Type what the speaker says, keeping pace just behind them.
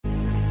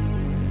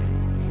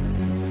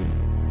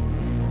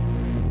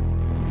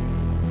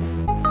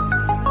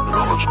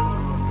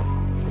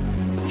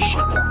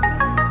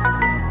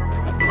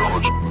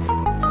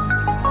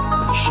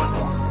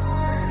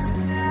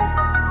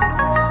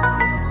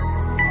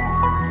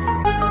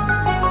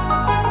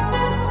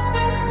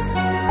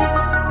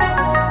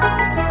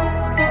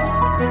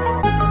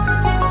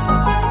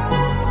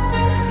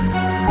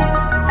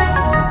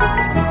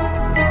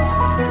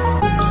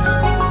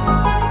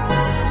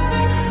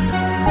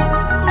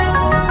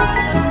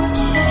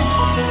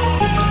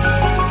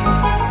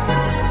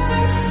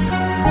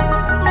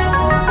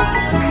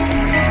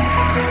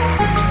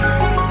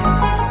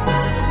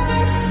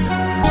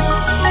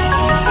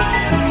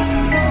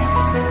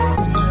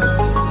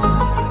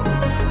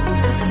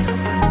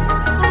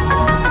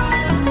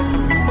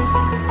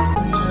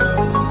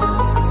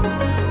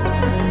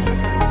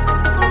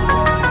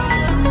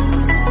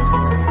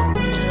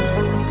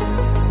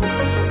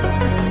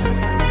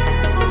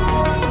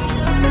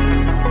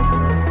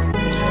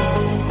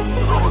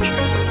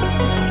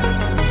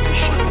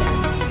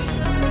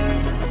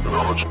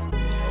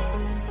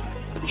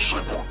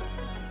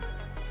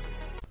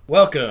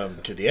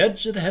Welcome to the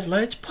Edge of the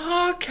Headlights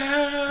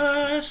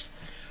podcast.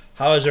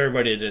 How is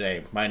everybody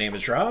today? My name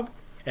is Rob,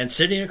 and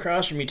sitting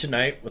across from me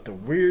tonight with the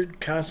weird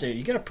constant...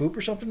 You got to poop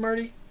or something,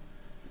 Marty?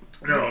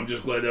 No, I'm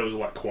just glad that was a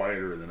lot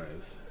quieter than I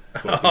was.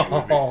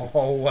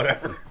 Oh,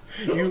 whatever.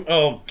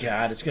 Oh,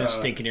 God, it's going to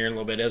stink in here in a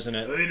little bit, isn't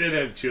it? They did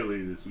have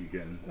chili this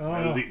weekend.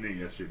 I was eating it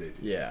yesterday,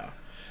 too. Yeah.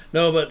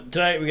 No, but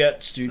tonight we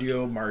got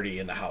Studio Marty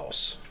in the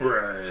house.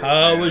 Right.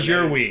 How was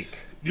your week?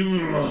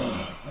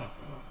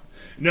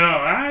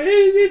 No,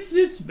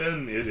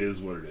 it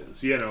is what it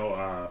is. You know,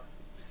 I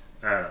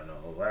don't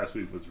know. Last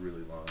week was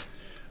really long.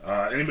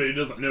 Anybody who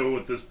doesn't know,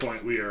 at this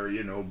point, we are,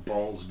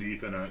 balls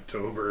deep in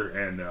October,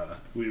 and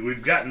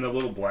we've gotten a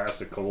little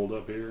blast of cold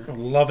up here.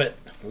 Love it.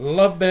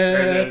 Love it.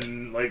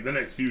 And then, the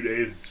next few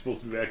days, it's supposed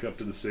to be back up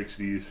to the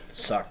 60s.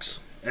 Sucks.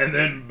 And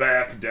then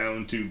back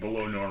down to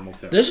below normal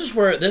temperature. This is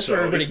where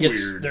everybody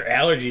gets weird. Their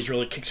allergies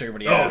really kicks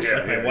everybody ass. Yeah,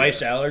 like my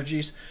wife's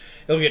allergies.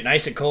 It'll get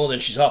nice and cold, and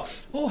she's all,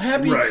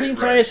 happy, clean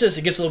sinuses.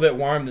 It gets a little bit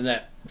warm than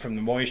that from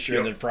the moisture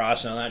and the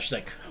frost and all that. She's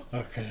like,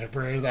 can I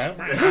breathe out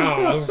my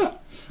house?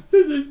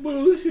 This is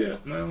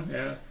bullshit. No,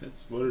 yeah,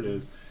 it's what it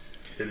is.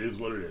 It is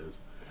what it is.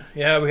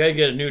 Yeah, we had to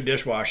get a new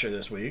dishwasher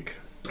this week.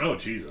 Oh,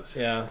 Jesus.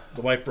 Yeah,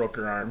 the wife broke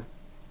her arm.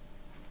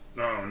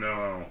 Oh,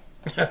 no.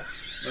 Well,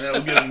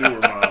 we'll get a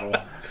newer model.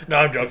 No,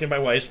 I'm joking. My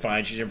wife's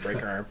fine. She didn't break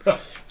her arm.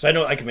 So I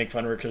know I can make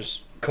fun of her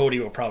because Cody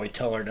will probably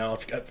tell her now.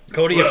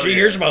 If she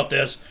hears about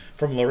this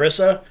from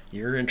Larissa,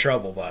 you're in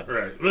trouble, bud.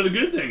 Right. Well, the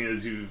good thing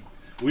is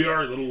we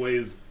are a little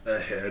ways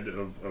ahead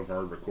of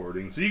our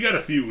recording, so you got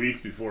a few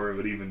weeks before it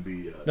would even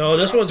be. No,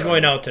 this one's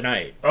going out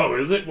tonight. Oh,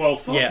 is it? Well,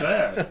 fuck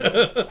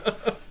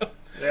that.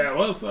 Yeah.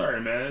 Well,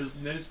 sorry, man.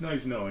 It's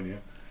nice knowing you.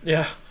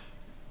 Yeah.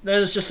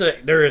 It's just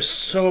there is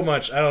so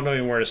much. I don't know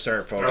even where to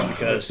start, folks,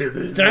 because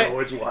there's so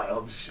much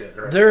wild shit.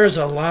 Right there is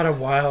a lot of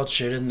wild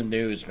shit in the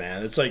news,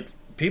 man. It's like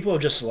people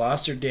have just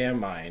lost their damn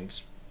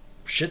minds,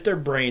 shit their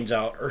brains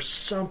out, or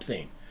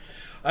something.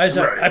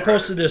 I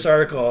posted this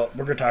article.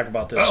 We're going to talk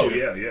about this. Oh,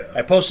 here. yeah.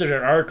 I posted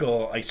an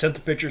article. I sent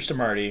the pictures to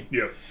Marty.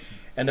 Yep.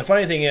 And the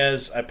funny thing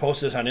is, I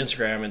posted this on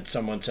Instagram, and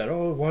someone said,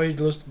 "Oh, why are you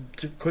listening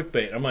to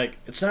clickbait?" I'm like,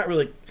 it's not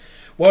really.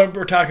 What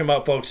we're talking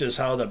about, folks, is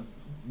how the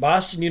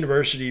Boston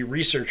University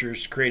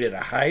researchers created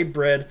a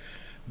hybrid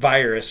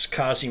virus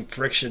causing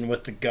friction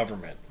with the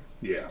government.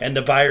 Yeah. And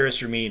the virus,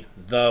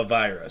 the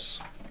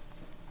virus.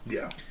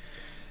 Yeah.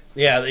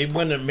 Yeah, they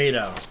went and made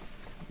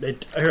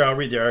here, I'll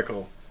read the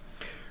article.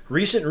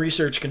 Recent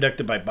research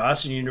conducted by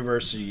Boston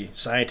University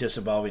scientists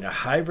involving a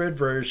hybrid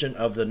version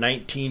of the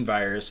 19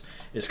 virus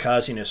is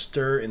causing a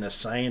stir in the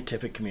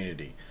scientific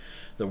community.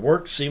 The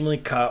work seemingly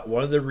caught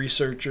one of the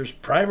researchers'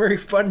 primary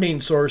funding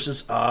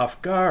sources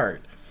off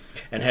guard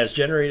and has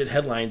generated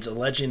headlines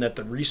alleging that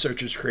the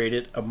researchers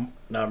created a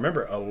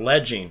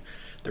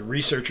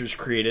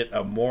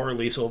more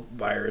lethal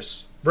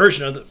virus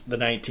version of the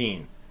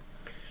 19.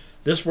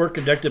 This work,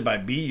 conducted by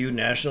BU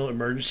National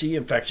Emergency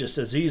Infectious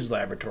Disease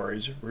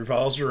Laboratories,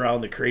 revolves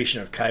around the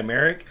creation of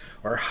chimeric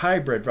or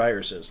hybrid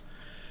viruses.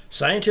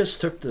 Scientists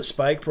took the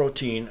spike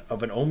protein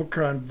of an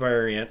Omicron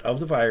variant of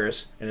the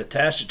virus and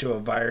attached it to a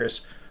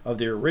virus of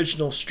the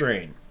original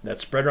strain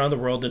that spread around the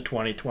world in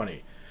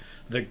 2020.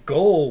 The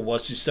goal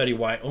was to study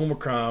why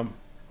Omicron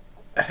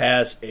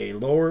has a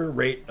lower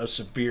rate of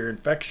severe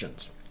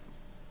infections.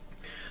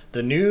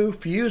 The new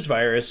fused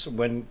virus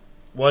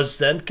was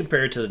then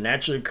compared to the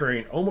naturally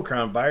occurring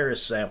Omicron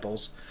virus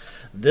samples.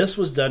 This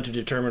was done to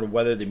determine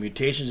whether the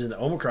mutations in the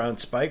Omicron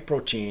spike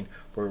protein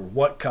were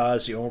what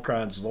caused the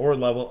Omicron's lower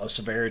level of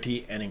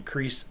severity and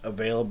increased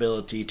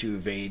availability to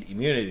evade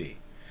immunity.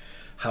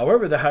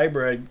 However, the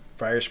hybrid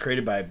virus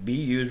created by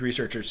BU's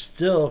researchers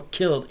still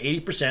killed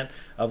 80%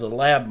 of the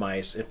lab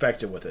mice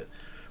infected with it,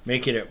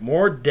 making it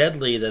more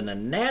deadly than the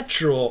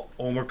natural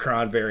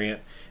Omicron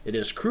variant. It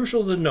is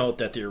crucial to note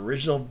that the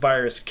original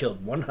virus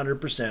killed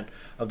 100%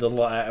 of the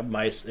lab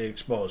mice it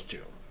exposed to.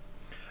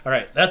 All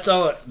right, that's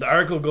all. The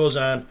article goes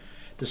on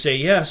to say,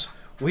 yes,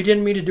 we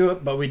didn't mean to do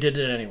it, but we did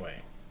it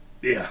anyway.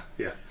 Yeah.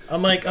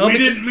 I'm like, we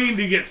didn't mean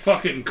to get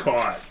fucking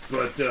caught,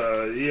 but,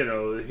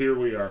 here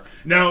we are.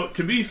 Now,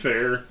 to be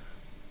fair,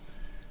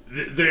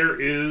 there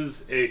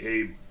is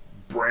a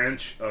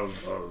branch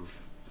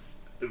of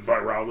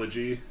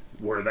virology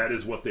where that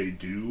is what they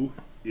do,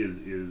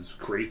 is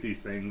create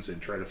these things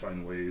and try to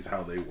find ways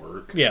how they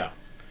work. Yeah.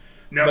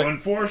 Now,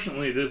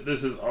 unfortunately,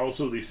 this is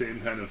also the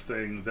same kind of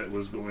thing that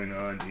was going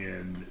on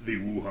in the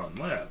Wuhan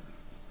lab.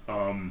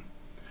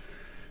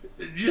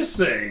 Just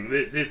saying,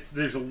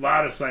 there's a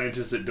lot of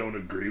scientists that don't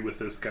agree with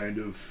this kind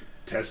of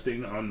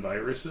testing on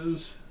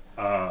viruses.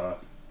 I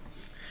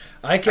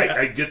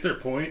get their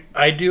point.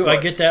 I do. I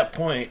get that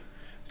point.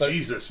 But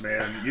Jesus,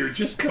 man, you're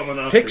just coming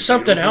off. Pick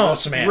something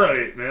else, man.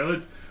 Right,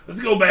 man.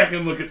 Let's go back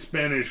and look at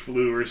Spanish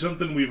flu or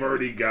something we've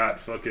already got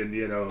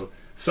fucking,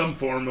 some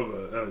form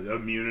of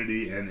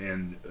immunity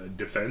and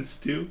defense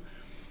to,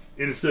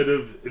 instead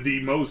of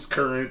the most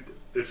current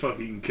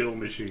fucking kill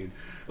machine.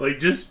 Like,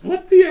 just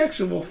what the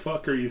actual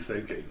fuck are you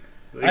thinking?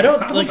 Like, I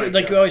don't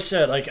like you always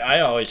said. Like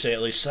I always say,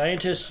 at least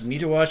scientists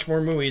need to watch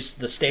more movies.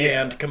 The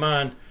Stand, come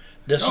on.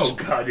 This Oh is,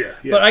 God, yeah.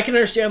 but I can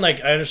understand.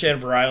 Like I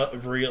understand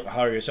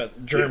how you said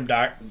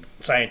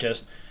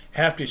scientists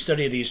have to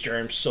study these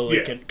germs so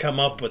they can come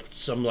up with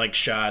some like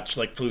shots,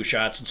 like flu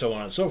shots, and so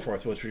on and so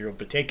forth, which we will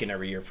be taking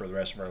every year for the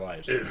rest of our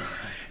lives.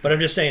 But I'm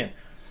just saying,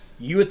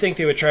 you would think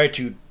they would try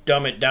to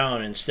dumb it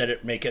down instead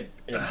of make it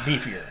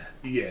beefier.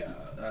 Yeah.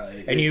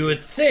 And you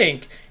would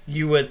think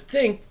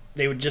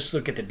they would just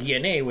look at the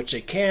DNA, which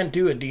they can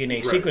do a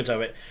DNA sequence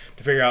of it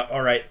to figure out,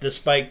 all right, this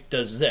spike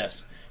does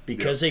this.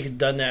 Because they've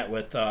done that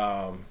with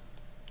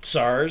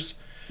SARS.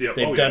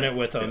 They've done it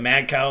with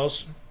mad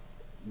cow's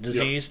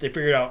disease. They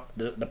figured out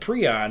the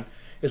prion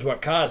is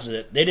what causes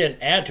it. They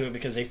didn't add to it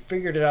because they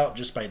figured it out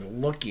just by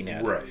looking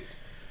at it. Right.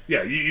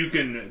 Yeah, you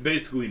can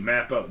basically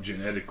map out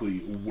genetically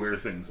where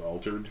things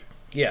altered.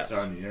 Yes.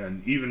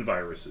 And even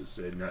viruses,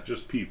 not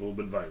just people,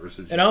 but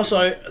viruses. And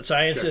also,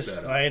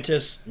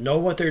 scientists know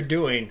what they're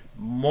doing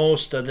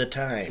most of the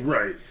time.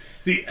 Right.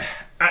 See,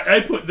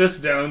 I put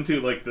this down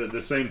to like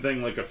the same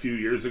thing like a few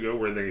years ago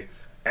where they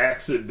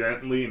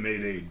accidentally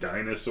made a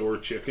dinosaur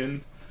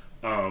chicken.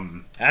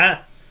 Oh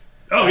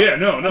yeah,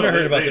 no. I never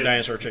heard about the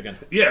dinosaur chicken.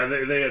 Yeah,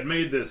 they had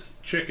made this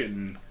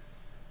chicken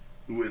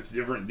with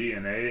different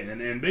DNA,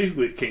 and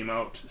basically it came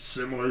out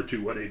similar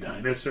to what a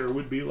dinosaur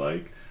would be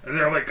like. And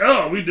they're like,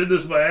 oh, we did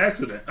this by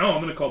accident. Oh,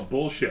 I'm going to call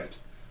bullshit.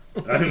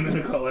 I'm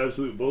going to call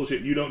absolute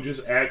bullshit. You don't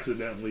just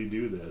accidentally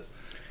do this.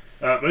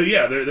 But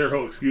yeah, their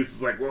whole excuse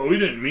is like, well, we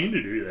didn't mean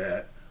to do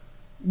that.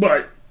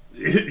 But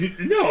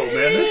no, man,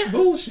 that's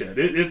bullshit.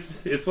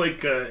 It's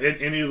like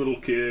any little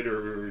kid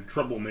or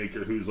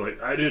troublemaker who's like,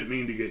 I didn't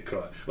mean to get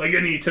caught. Like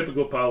any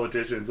typical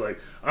politician's like,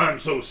 I'm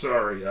so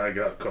sorry I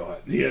got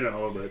caught.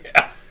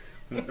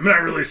 But I'm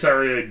not really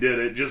sorry I did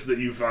it. Just that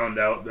you found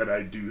out that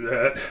I do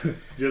that.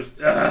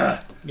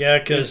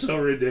 Because it's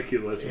so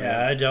ridiculous. Yeah,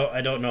 man.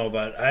 I don't know,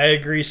 but I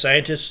agree.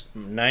 Scientists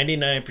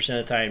 99% of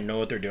the time know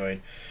what they're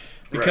doing.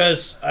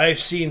 Because I've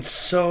seen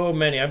so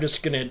many. I'm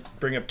just going to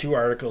bring up 2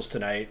 articles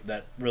tonight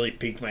that really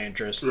piqued my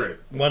interest. Right.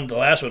 The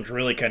last one's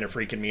really kind of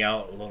freaking me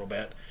out a little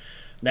bit.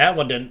 That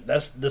one didn't.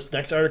 This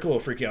next article will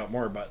freak you out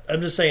more. But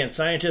I'm just saying,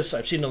 scientists.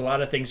 I've seen a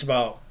lot of things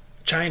about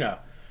China.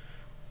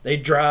 They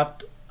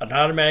dropped an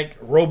automatic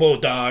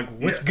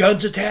robo-dog with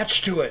guns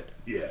attached to it.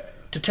 Yeah.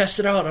 To test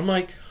it out. I'm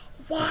like,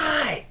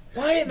 why?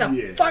 Why in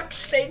the fuck's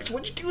sakes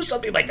would you do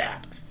something like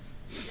that?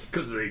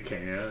 Because they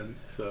can.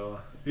 So,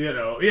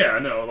 no.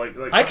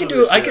 Like I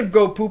could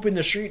go poop in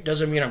the street.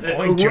 Doesn't mean I'm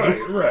going to.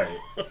 Right.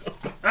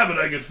 But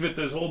I could fit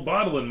this whole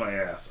bottle in my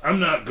ass. I'm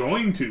not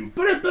going to,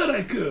 but I bet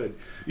I could.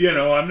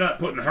 I'm not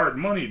putting hard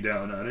money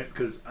down on it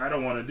because I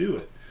don't want to do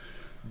it.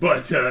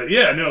 But,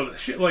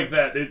 shit like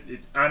that, it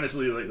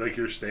honestly, like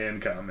your Stan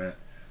comment,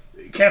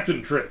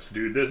 Captain Trips,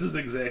 dude, this is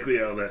exactly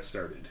how that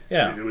started.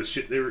 Yeah. It was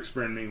shit they were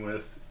experimenting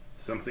with.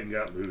 Something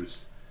got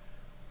loose.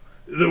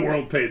 The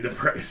world paid the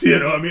price.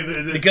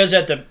 Because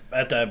at the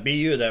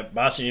BU, the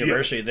Boston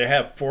University, they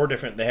have 4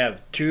 different. They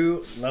have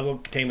 2 level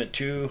containment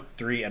 2,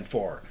 3, and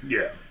 4.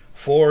 Yeah.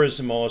 4 is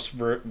the most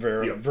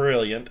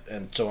virulent,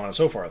 and so on and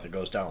so forth. It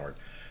goes downward.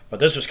 But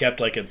this was kept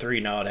like in 3.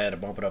 Now it had to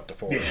bump it up to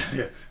 4.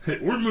 Yeah.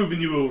 We're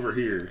moving you over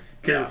here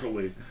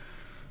carefully,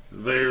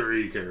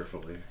 very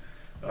carefully.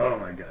 Oh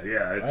my God,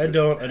 yeah. I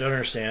don't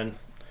understand.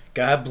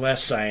 God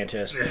bless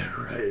scientists. Yeah,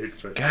 right.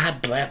 But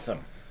God bless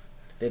them.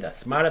 They're the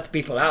smartest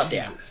people out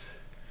there.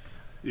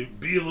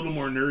 Be a little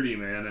more nerdy,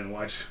 man, and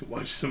watch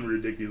some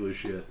ridiculous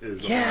shit.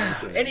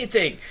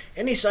 Anything,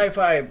 any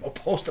sci-fi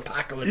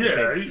post-apocalyptic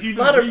thing.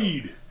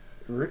 Even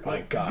read.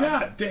 My God.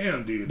 God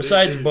damn, dude.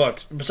 Besides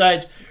books,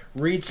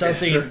 read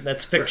something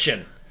that's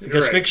fiction.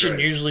 Because fiction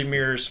usually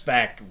mirrors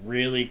fact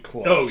really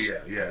close. Oh,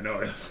 yeah,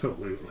 no,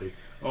 absolutely.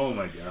 Oh,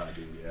 my God,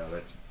 dude, yeah,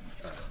 that's...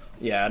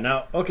 Yeah,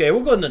 now, okay,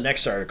 we'll go to the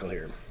next article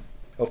here.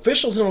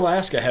 Officials in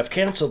Alaska have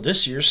canceled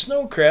this year's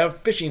snow crab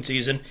fishing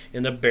season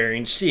in the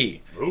Bering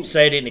Sea,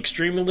 citing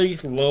extremely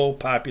low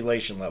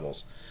population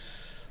levels.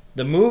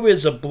 The move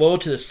is a blow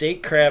to the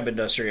state crab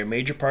industry, a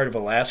major part of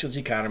Alaska's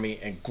economy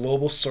and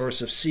global source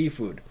of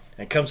seafood,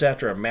 and comes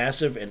after a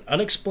massive and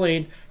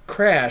unexplained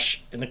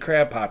crash in the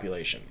crab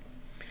population.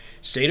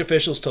 State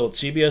officials told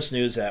CBS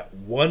News that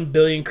 1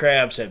 billion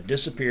crabs have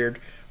disappeared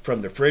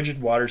from the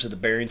frigid waters of the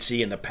Bering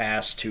Sea in the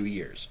past 2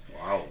 years.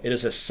 Wow. It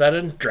is a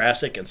sudden,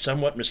 drastic, and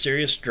somewhat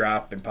mysterious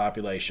drop in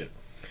population,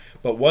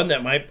 but one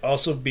that might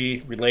also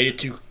be related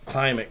to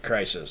climate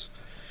crisis.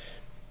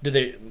 Did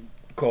they,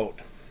 quote,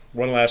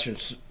 one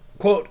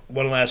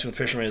Alaskan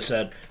fisherman has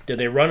said, did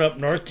they run up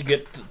north to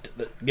get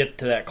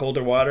to that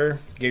colder water,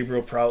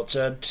 Gabriel Prout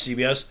said to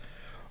CBS,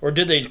 or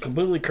did they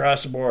completely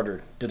cross the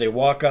border? Did they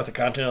walk off the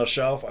continental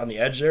shelf on the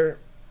edge there,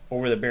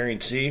 over the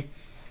Bering Sea?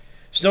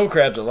 Snow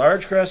crabs are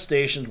large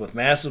crustaceans with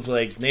massive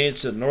legs native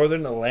to the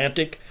northern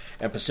Atlantic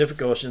and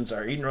Pacific Oceans,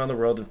 are eaten around the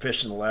world and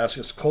fished in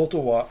Alaska's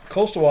coastal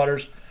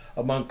waters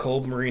among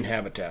cold marine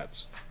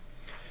habitats.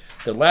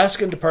 The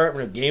Alaskan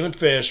Department of Game and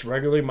Fish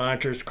regularly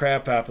monitors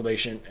crab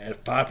population, and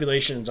if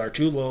populations are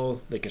too low,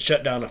 they can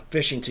shut down a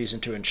fishing season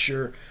to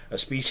ensure a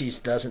species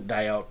doesn't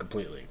die out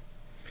completely.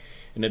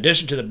 In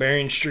addition to the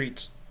Bering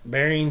Straits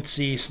Bering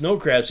Sea snow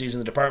crab season,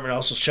 the department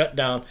also shut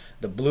down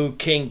the blue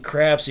king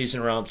crab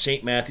season around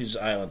St. Matthews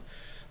Island,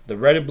 the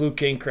red and blue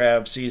king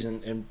crab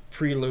season in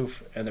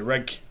Preloof, and the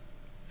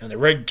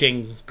red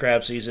king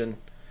crab season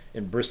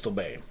in Bristol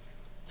Bay.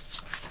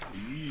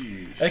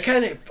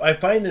 I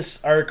find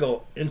this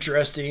article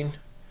interesting.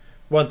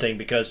 One thing,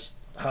 because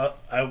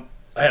I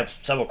have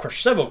several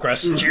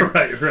questions here.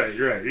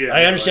 Right. Yeah.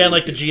 I understand,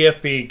 like the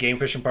GFP, Game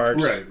Fish and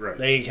Parks. Right.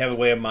 They have a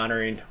way of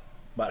monitoring,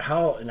 but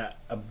how in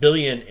a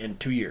billion in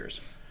 2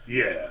 years?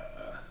 Yeah,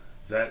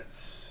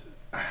 that's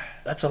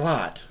a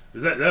lot.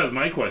 That was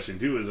my question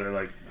too. Is they're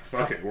like,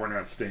 fuck it, we're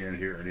not staying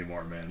here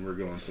anymore, man. We're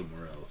going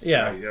somewhere else.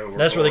 Yeah,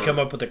 that's where they come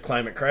up with the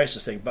climate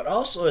crisis thing. But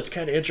also, it's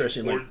kind of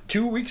interesting. Like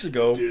 2 weeks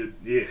ago,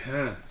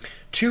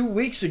 2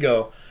 weeks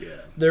ago,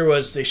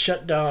 they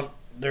shut down.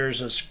 There's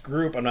this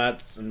group. I'm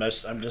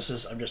just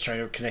trying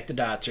to connect the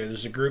dots here.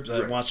 There's a group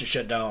that wants to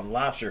shut down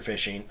lobster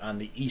fishing on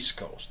the East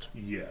Coast.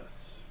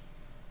 Yes.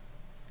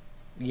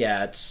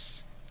 Yeah,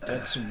 that's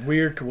a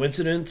weird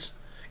coincidence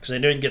because they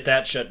didn't get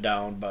that shut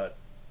down, but.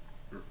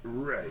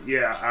 Right.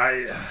 Yeah.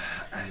 I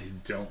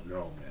don't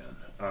know, man.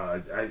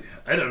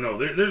 I don't know.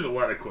 There's a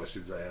lot of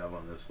questions I have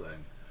on this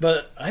thing.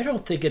 But I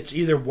don't think it's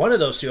either one of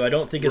those two. I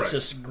don't think it's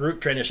this group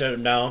trying to shut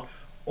them down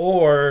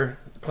or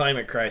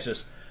climate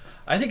crisis.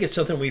 I think it's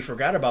something we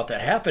forgot about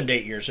that happened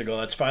 8 years ago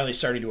that's finally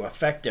starting to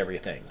affect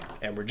everything.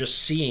 And we're just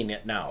seeing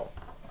it now.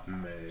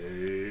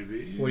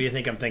 Maybe. What do you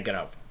think I'm thinking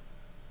of?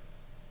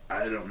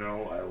 I don't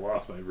know. I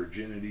lost my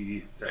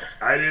virginity.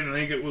 I didn't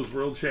think it was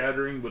world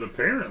shattering, but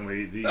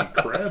apparently the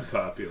crab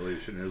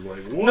population is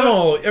like, what?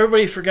 No,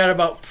 everybody forgot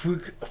about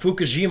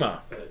Fukushima.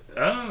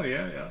 Oh,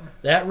 yeah.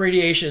 That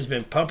radiation has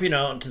been pumping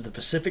out into the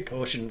Pacific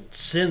Ocean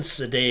since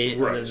the day of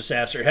the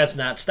disaster. It has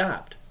not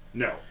stopped.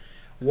 No.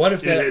 What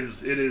if it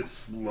is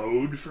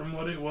slowed from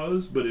what it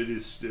was, but it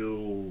is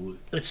still...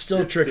 It's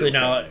still trickling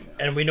out,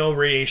 and we know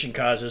radiation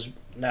causes...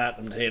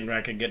 I'm saying we're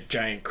not going to get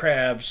giant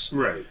crabs.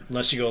 Right.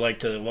 Unless you go like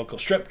to the local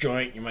strip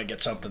joint, you might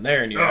get something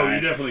there. And you're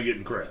definitely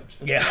getting crabs.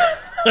 Yeah.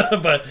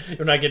 But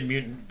you're not getting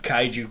mutant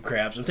kaiju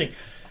crabs. I'm thinking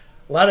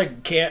a lot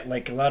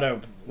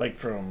of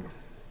from,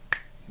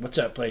 what's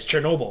that place?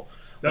 Chernobyl.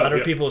 A lot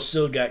of people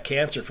still got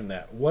cancer from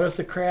that. What if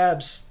the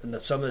crabs and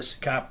some of this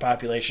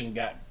population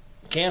got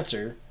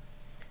cancer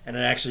and it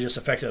actually just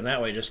affected them that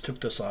way? It just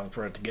took this long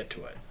for it to get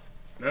to it.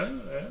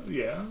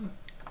 Yeah.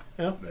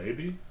 Yeah.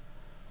 Maybe.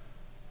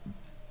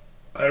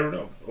 I don't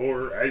know,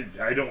 or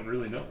I don't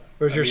really know.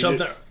 Or is there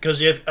something? Because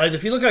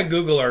if you look on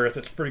Google Earth,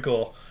 it's pretty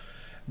cool,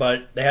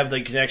 but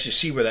they can actually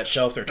see where that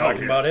shelf they're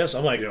talking about is.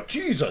 I'm like,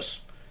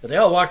 Jesus! If they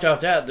all walked out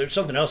that, there's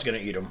something else going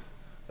to eat them.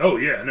 Oh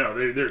yeah,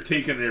 no, they're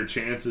taking their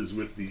chances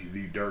with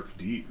the dark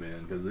deep,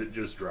 man, because it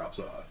just drops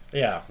off.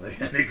 Yeah,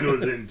 and it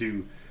goes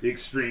into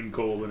extreme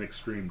cold and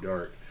extreme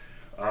dark,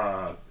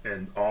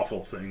 and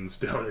awful things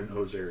down in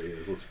those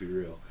areas. Let's be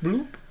real.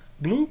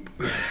 Bloop.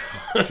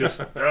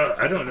 Just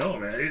I don't know,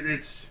 man.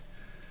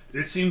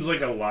 It seems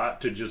like a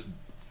lot to just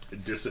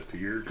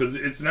disappear, because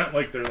it's not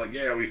like they're like,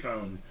 we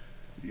found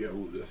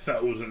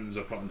thousands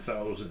upon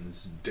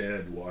thousands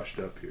dead washed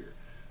up here.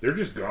 They're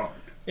just gone.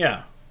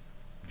 Yeah.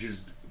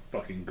 Just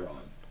fucking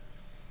gone.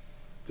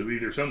 So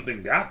either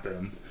something got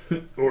them,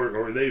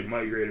 or they've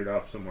migrated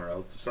off somewhere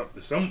else.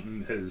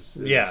 Something has...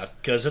 Yeah,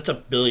 because it's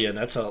 1 billion.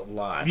 That's a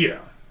lot. Yeah.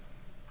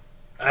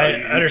 I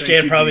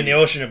understand probably in the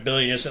ocean 1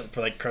 billion isn't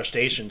for like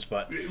crustaceans,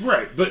 but...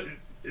 Right, but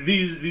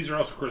these are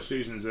also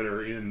crustaceans that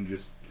are in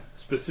just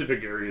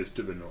specific areas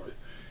to the north.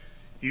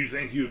 You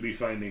think you would be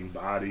finding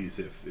bodies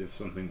if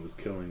something was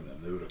killing them?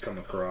 They would have come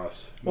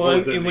across. Well,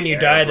 and when you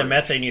die, the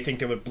methane, you think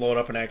they would blow it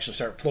up and actually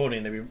start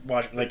floating. They'd be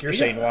like you're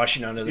saying,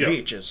 washing onto the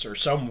beaches or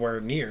somewhere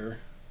near,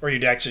 or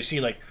you'd actually see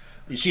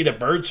you see the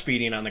birds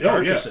feeding on the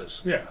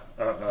carcasses.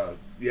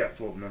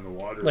 Floating in the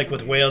water. Like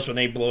with whales when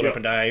they blow it up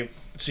and die,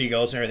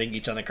 seagulls and everything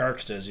eats on the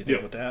carcasses. You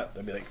think with that,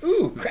 they'd be like,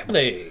 ooh, crab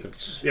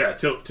legs. Yeah,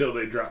 till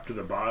they drop to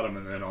the bottom,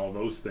 and then all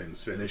those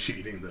things finish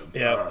eating them.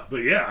 Yeah, but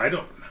yeah, I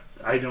don't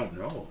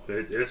know.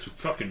 It's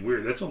fucking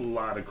weird. That's a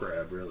lot of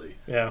crab, really.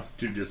 Yeah,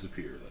 to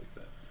disappear like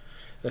that.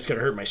 That's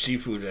gonna hurt my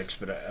seafood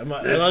expedite. I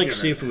like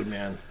seafood,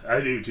 man.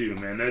 I do too,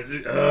 man. That's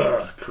it.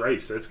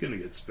 Christ, that's gonna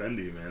get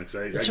spendy, man.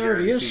 It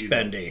already is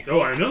spendy.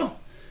 Oh, I know.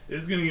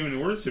 It's going to get even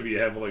worse if you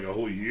have like a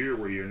whole year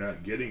where you're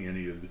not getting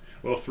any of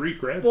the 3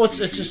 crabs. Well, it's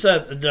just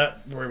that,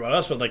 not worry about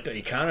us, but like the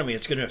economy,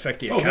 it's going to affect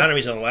the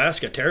economies in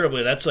Alaska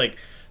terribly. That's like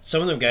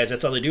some of them guys,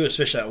 that's all they do is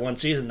fish that one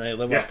season. They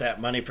live off that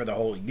money for the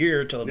whole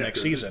year till the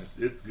next season.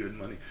 It's good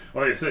money.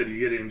 Like I said, you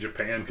get it in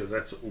Japan because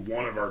that's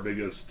one of our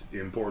biggest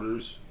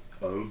importers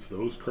of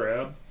those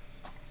crab.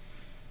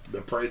 The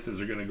prices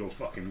are going to go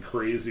fucking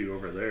crazy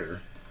over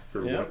there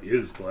for what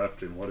is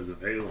left and what is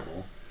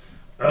available.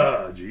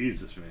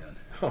 Jesus, man.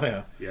 Oh,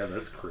 yeah. Yeah,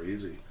 that's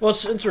crazy. Well,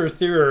 since we're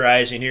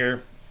theorizing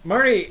here,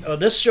 Marty,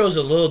 this show's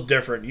a little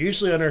different.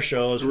 Usually on our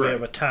shows, we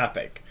have a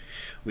topic.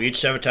 We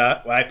each have a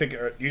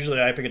topic.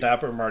 Usually I pick a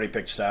topic or Marty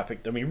picks a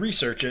topic. Then we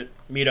research it,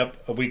 meet up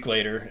a week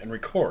later, and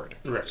record.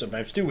 Right.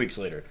 Sometimes 2 weeks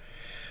later.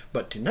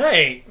 But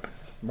tonight,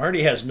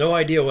 Marty has no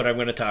idea what I'm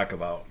going to talk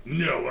about.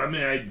 No, I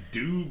mean I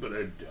do, but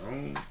I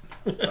don't.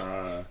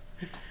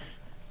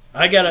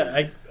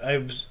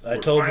 I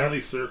told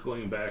finally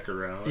circling back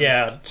around.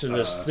 Yeah, to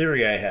this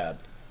theory I had.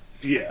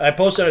 Yeah. I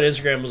posted on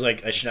Instagram, was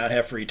like, I should not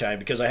have free time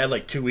because I had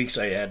like 2 weeks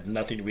I had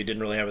nothing. We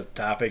didn't really have a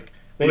topic.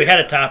 Well, we had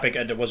a topic.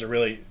 I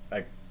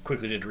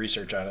quickly did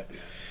research on it.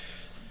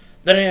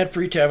 Then I had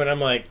free time, and I'm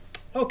like,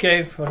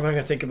 okay, what am I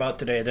going to think about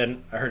today?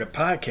 Then I heard a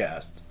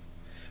podcast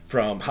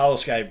from Hollow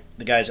Sky,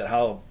 the guys at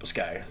Hollow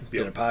Sky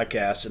did a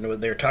podcast,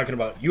 and they were talking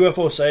about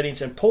UFO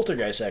sightings and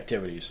poltergeist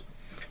activities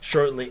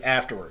shortly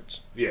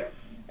afterwards. Yeah.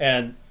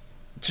 And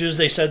as soon as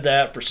they said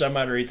that, for some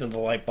odd reason, the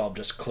light bulb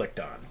just clicked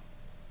on.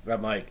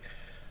 I'm like,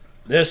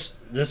 this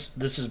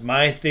is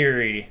my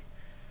theory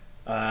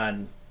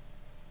on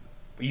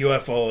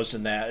UFOs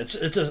and that.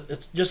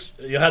 It's just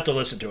you'll have to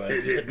listen to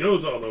it. It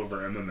goes all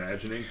over. I'm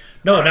imagining.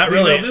 No, not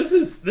really. No, this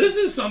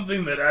is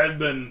something that I've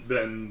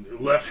been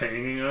left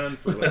hanging on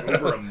for like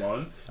over a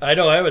month. I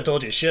know. I haven't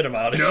told you shit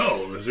about it.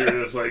 No, because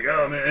you're just like,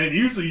 oh man. And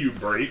usually you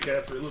break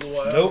after a little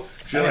while. Nope.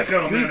 You're like,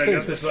 oh man, I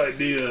got this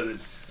idea that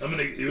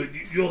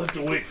you'll have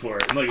to wait for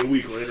it. And like a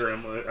week later,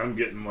 I'm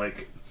getting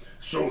like,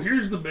 so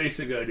here's the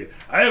basic idea.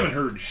 I haven't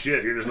heard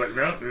shit. You're just like,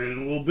 no, in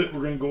a little bit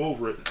we're gonna go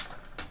over it.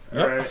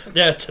 All right.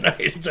 Yeah,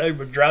 tonight I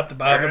would drop the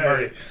bomb and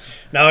Right.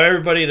 Now,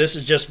 everybody, this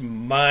is just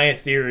my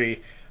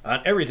theory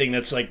on everything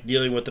that's like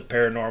dealing with the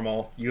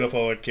paranormal,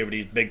 UFO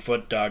activities,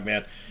 Bigfoot,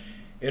 Dogman.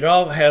 It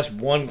all has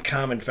one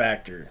common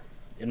factor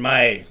in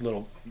my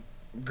little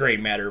gray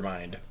matter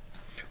mind.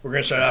 We're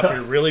going to start off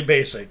here really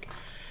basic.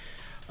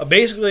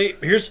 Basically,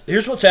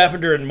 here's what's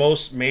happened during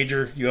most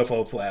major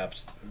UFO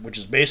flaps, which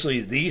is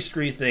basically these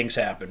three things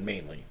happen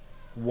mainly.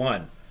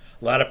 One,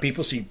 a lot of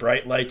people see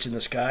bright lights in the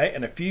sky,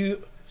 and a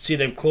few see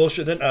them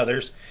closer than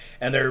others,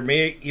 and there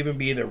may even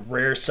be the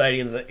rare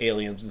sighting of the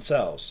aliens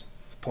themselves.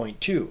 Point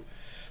 2.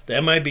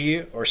 The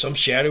MIB or some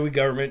shadowy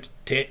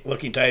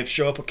government-looking types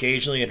show up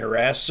occasionally and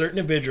harass certain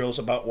individuals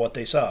about what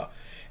they saw,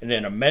 and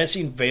in a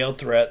menacing veiled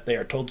threat they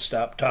are told to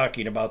stop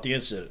talking about the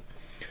incident,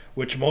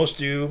 which most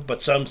do,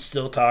 but some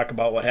still talk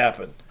about what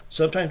happened.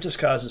 Sometimes this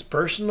causes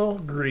personal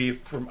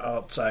grief from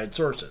outside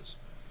sources,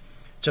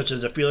 such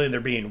as the feeling they're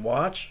being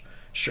watched,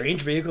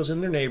 strange vehicles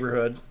in their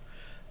neighborhood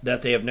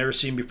that they have never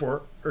seen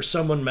before, or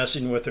someone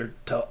messing with their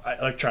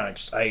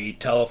electronics, i.e.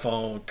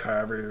 telephone,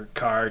 car,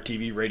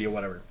 TV, radio,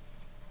 whatever.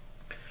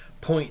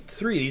 Point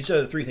 3, these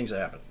are the three things that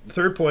happen. The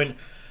third point,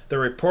 the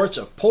reports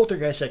of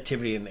poltergeist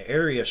activity in the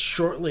area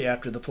shortly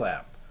after the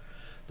flap.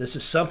 This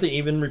is something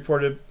even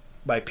reported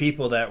by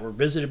people that were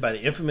visited by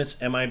the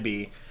infamous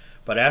MIB,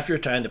 but after a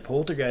time the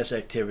poltergeist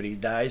activity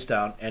dies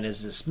down and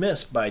is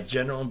dismissed by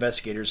general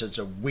investigators as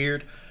a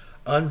weird,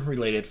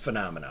 unrelated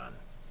phenomenon.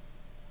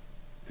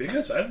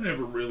 Because I've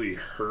never really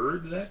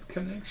heard that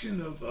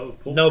connection of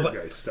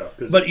poltergeist stuff.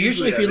 But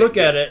usually if you look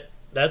at it,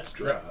 that's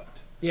dropped.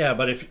 Yeah,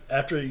 but if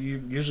after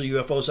usually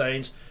UFO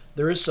sightings,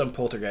 there is some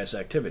poltergeist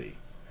activity.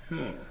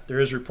 There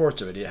is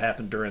reports of it. It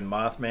happened during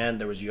Mothman.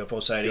 There was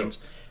UFO sightings,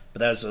 but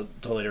that's a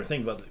totally different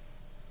thing. But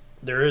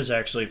there is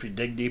actually, if you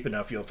dig deep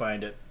enough, you'll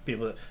find it.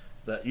 People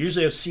that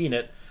usually have seen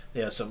it,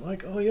 they have something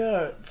like, oh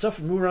yeah, stuff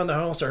moving around the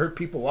house. I heard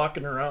people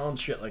walking around,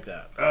 shit like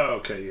that. Oh,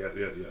 okay, yeah.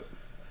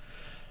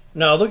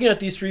 Now, looking at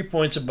these 3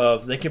 points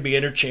above, they can be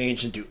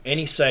interchanged into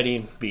any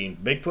sighting being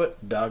Bigfoot,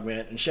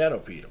 Dogman, and shadow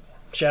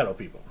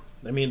people.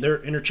 I mean,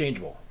 they're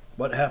interchangeable.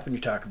 What happened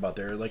you talk about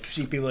there? Like, you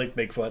see people like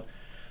Bigfoot.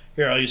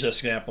 Here, I'll use this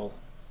example.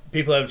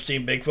 People have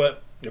seen Bigfoot.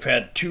 They've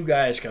had two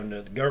guys come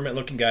to,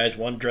 government-looking guys,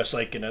 one dressed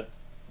like in a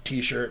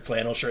T-shirt,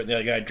 flannel shirt, and the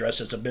other guy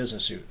dressed as a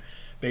business suit.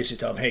 Basically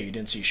tell them, hey, you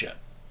didn't see shit.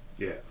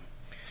 Yeah.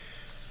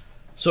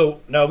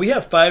 So, now we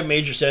have 5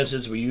 major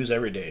senses we use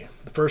every day.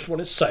 The first one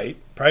is sight,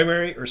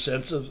 primary or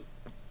sense of.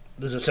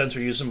 This is a sense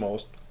we use the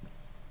most.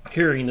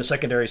 Hearing, the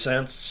secondary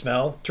sense.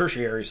 Smell,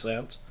 tertiary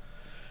sense.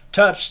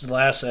 Touch, the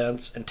last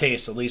sense. And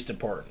taste, the least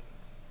important.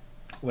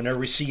 Whenever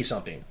we see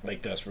something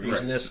like this, we're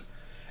using this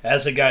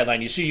as a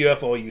guideline. You see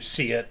UFO, you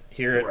see it,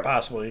 hear it,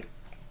 possibly.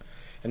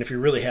 And if you're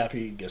really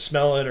happy, you can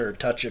smell it or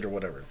touch it or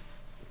whatever.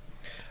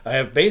 I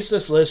have based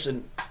this list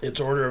in its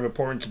order of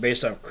importance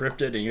based on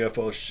cryptid and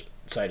UFO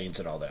sightings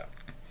and all that.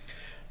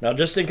 Now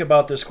just think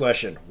about this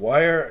question.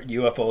 Why are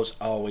UFOs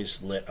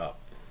always lit up?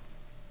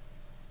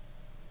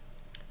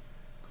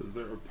 Because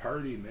they're a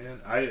party,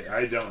 man.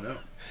 I don't know.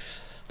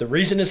 The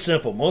reason is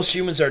simple. Most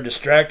humans are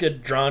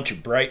distracted, drawn to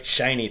bright,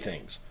 shiny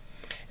things.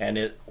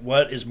 And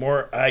what is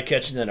more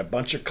eye-catching than a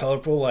bunch of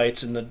colorful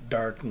lights in the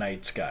dark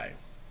night sky?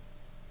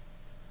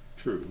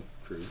 True.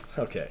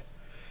 Okay.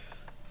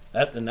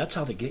 That's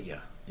how they get you.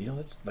 You know,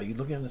 that's by you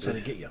looking at them, that's how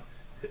they get you.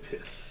 It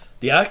is.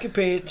 The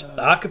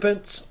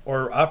occupants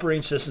or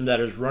operating system that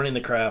is running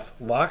the craft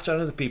locks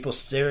onto the people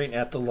staring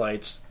at the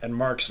lights and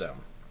marks them.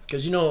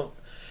 Because, you know,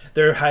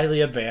 they're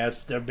highly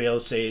advanced. They'll be able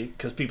to say,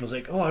 because people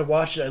say, oh, I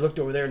watched it, I looked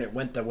over there, and it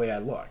went the way I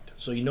looked.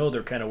 So you know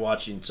they're kind of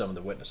watching some of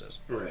the witnesses.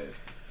 Right.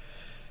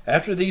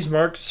 After they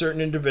mark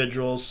certain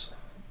individuals,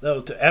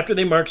 that's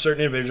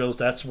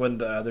when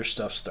the other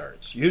stuff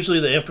starts. Usually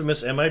the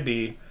infamous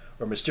MIB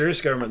or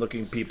mysterious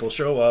government-looking people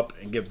show up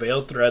and give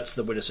veiled threats to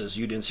the witnesses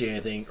you didn't see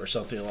anything or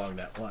something along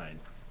that line.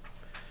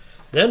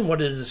 Then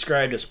what is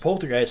described as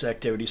poltergeist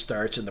activity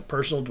starts in the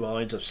personal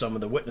dwellings of some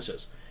of the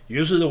witnesses,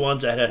 usually the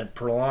ones that had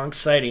prolonged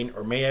sighting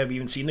or may have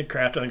even seen the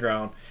craft on the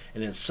ground,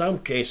 and in some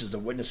cases the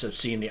witnesses have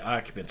seen the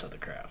occupants of the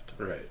craft.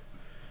 Right.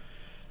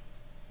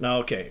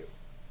 Now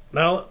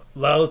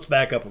let's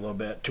back up a little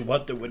bit to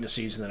what the witness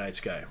sees in the night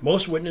sky.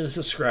 Most witnesses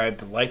describe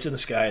the lights in the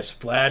sky as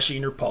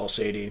flashing or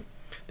pulsating.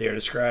 They are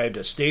described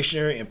as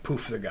stationary and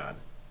poof, they're gone.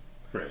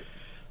 Right.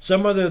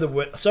 Some other of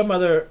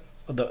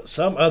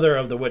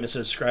the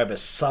witnesses describe a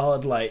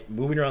solid light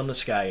moving around the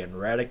sky in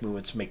erratic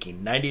movements,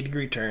 making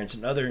 90-degree turns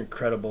and other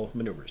incredible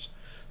maneuvers.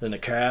 Then the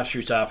craft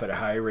shoots off at a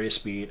high rate of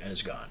speed and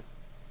is gone.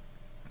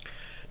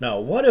 Now,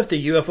 what if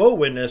the UFO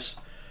witnesses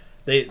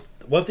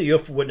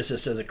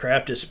says the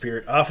craft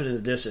disappeared off into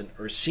the distance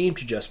or seemed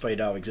to just fade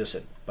out of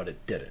existence, but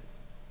it didn't?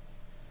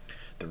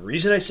 The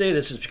reason I say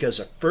this is because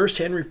a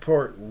first-hand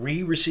report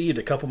we received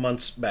a couple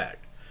months back.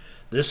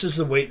 This is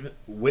the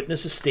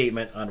witness's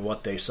statement on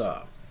what they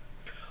saw.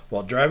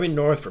 While driving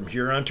north from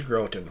Huron to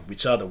Groton, we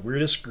saw the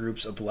weirdest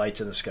groups of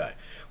lights in the sky.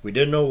 We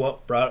didn't know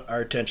what brought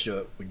our attention to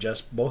it. We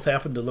just both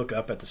happened to look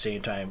up at the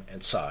same time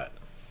and saw it.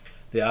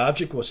 The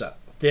object was a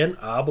thin,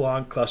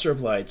 oblong cluster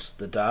of lights.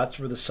 The dots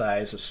were the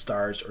size of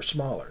stars or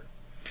smaller.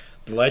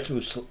 The lights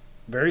moved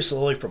very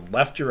slowly from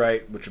left to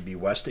right, which would be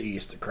west to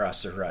east,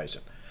 across the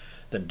horizon.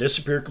 Then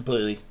disappeared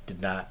completely,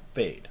 did not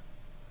fade.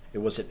 It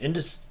was a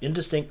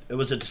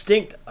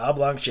distinct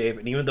oblong shape,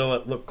 and even though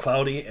it looked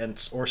cloudy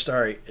or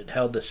starry, it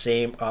held the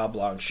same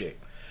oblong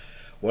shape.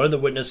 One of the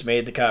witnesses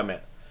made the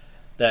comment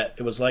that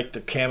it was like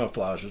the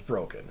camouflage was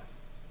broken.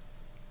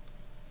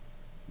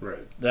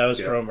 Right. That was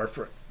from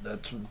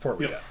that's the report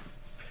we got.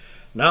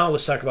 Now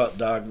let's talk about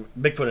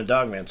Bigfoot and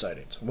Dogman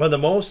sightings. One of the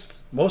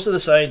most of the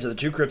sightings of the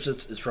two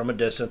cryptids is from a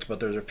distance,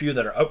 but there's a few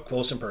that are up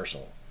close and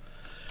personal.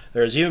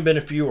 There has even been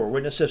a few where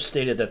witnesses have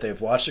stated that they've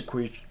watched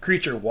a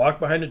creature walk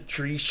behind a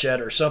tree, shed,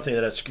 or something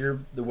that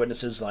obscured the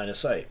witness's line of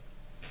sight.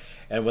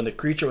 And when the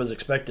creature was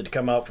expected to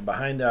come out from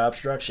behind the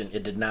obstruction,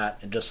 it did not,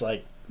 and just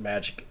like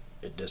magic,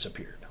 it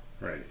disappeared.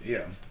 Right,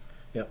 yeah.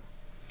 Yep.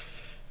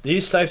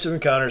 These types of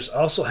encounters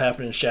also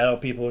happen in shadow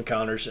people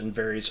encounters and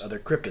various other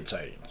cryptid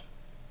sightings.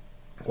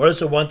 What is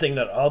the one thing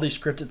that all these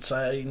cryptid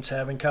sightings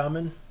have in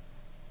common?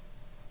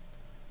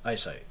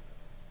 Eyesight.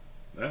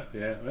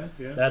 Yeah.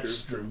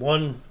 That's true. The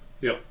one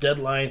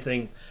deadline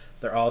thing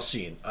they're all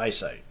seeing,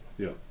 eyesight.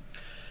 Yep.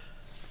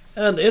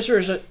 And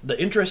the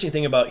interesting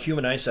thing about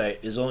human eyesight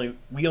is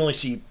we only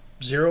see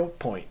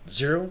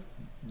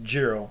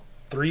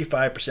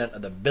 0.0035%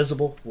 of the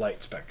visible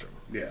light spectrum.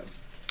 Yeah.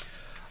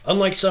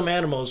 Unlike some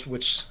animals,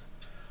 which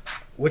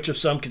of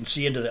some can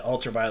see into the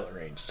ultraviolet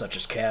range, such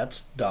as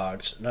cats,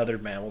 dogs, and other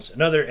mammals,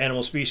 and other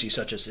animal species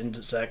such as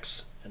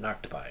insects and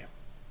octopi.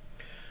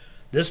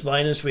 This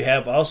blindness we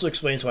have also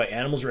explains why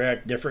animals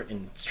react different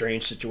in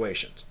strange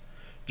situations.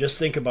 Just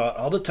think about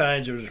all the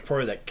times it was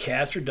reported that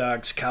cats or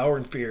dogs cower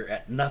in fear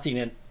at nothing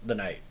in the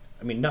night.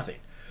 I mean, nothing.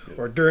 Yeah.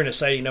 Or during a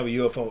sighting of a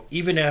UFO,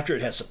 even after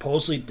it has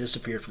supposedly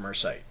disappeared from our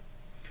sight.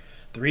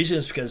 The reason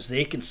is because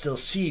they can still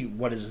see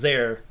what is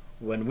there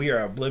when we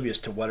are oblivious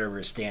to whatever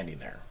is standing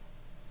there.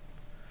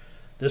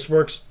 This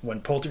works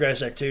when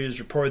poltergeist activity is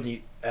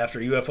reported after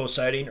a UFO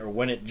sighting or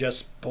when it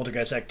just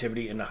poltergeist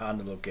activity in a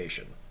haunted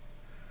location.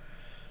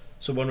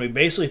 So when we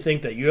basically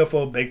think that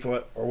UFO,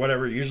 Bigfoot, or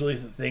whatever, usually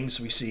the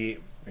things we see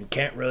and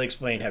can't really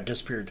explain have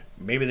disappeared,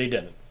 maybe they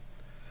didn't.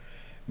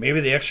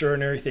 Maybe the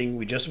extraordinary thing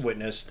we just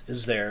witnessed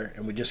is there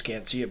and we just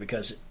can't see it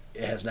because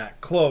it has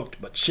not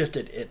cloaked but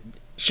shifted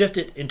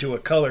into a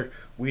color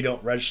we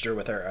don't register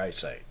with our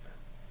eyesight.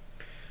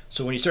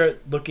 So when you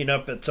start looking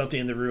up at something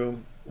in the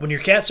room, when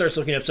your cat starts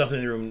looking up something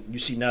in the room, you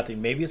see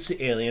nothing. Maybe it's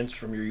the aliens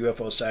from your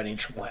UFO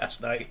sightings from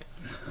last night.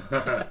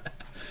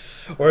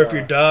 Or if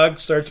your dog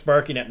starts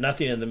barking at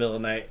nothing in the middle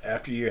of the night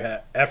after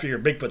your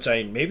Bigfoot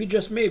sighting, maybe,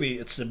 just maybe,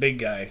 it's the big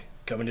guy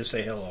coming to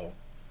say hello.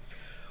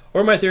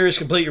 Or my theory is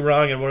completely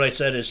wrong and what I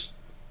said is,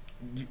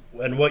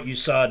 and what you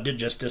saw did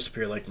just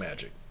disappear like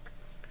magic.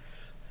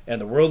 And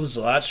the world is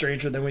a lot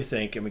stranger than we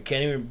think, and we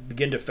can't even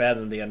begin to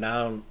fathom the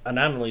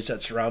anomalies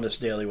that surround us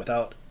daily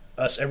without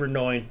us ever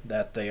knowing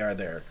that they are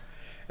there.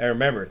 And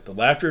remember, the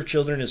laughter of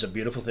children is a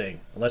beautiful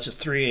thing, unless it's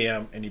 3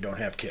 a.m. and you don't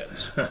have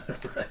kids.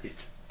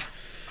 Right.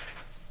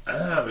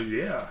 Oh,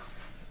 yeah.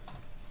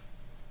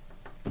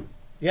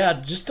 Yeah,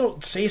 just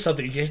don't say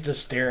something. You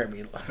just stare at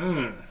me.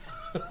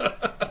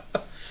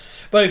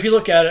 But if you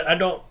look at it, I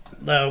don't...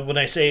 when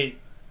I say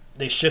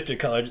they shifted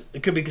colors,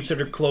 it could be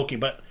considered cloaking,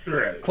 but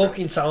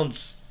cloaking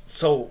sounds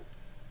so...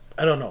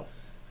 I don't know.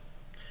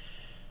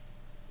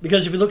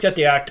 Because if you look at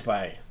the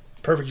octopi,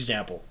 perfect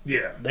example.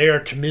 Yeah. They are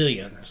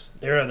chameleons.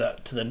 They are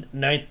to the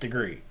 9th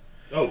degree.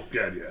 Oh,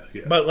 God,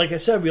 yeah. But like I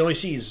said, we only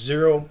see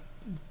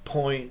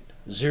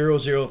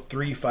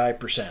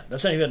 0.0035%.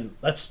 That's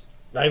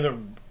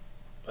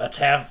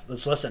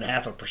less than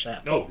half a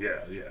percent. Oh, yeah.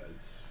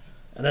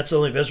 And that's the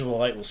only visible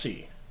light we'll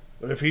see.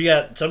 But if you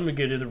got somebody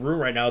get in the room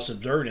right now that's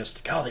observing us,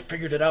 they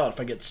figured it out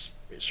if I get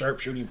sharp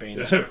shooting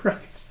pains. Right.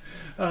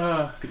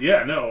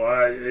 Yeah, no,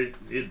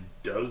 it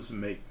does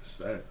make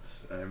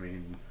sense. I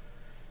mean,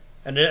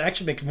 And it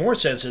actually makes more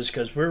sense is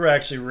because we're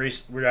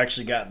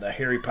actually got the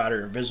Harry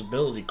Potter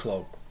invisibility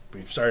cloak.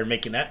 We've started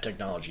making that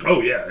technology.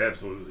 oh yeah,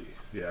 absolutely.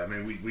 Yeah, I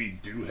mean, we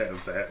do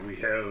have that. We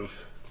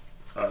have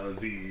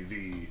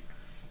the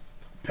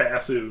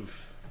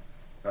passive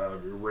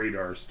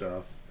radar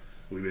stuff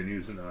we've been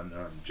using on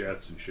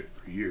jets and shit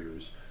for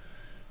years.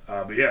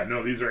 But yeah,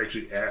 no, these are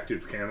actually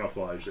active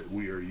camouflage that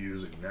we are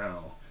using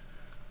now.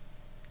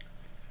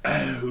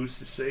 Who's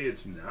to say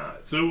it's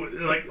not? So,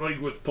 like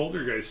with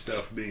poltergeist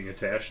stuff being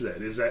attached to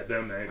that, is that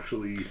them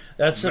actually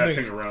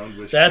messing around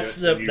with that's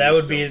shit? that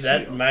would be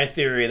that my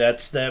theory.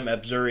 That's them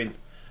observing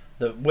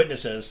the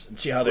witnesses and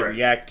see how they Right.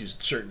 react to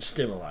certain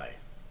stimuli.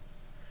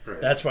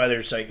 Right. That's why they're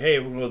just like, hey,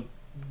 we'll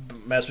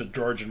mess with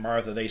George and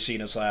Martha. They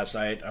seen us last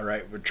night. All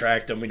right, we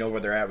tracked them. We know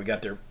where they're at. We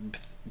got their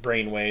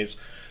brain waves,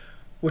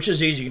 which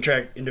is easy. You can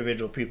track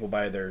individual people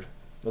by their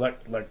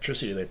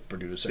electricity they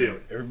produce. Yeah.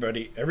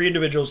 Every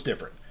individual is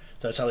different.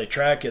 So that's how they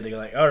track it. They're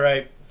like, all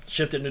right,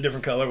 shift it into a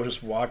different color. We'll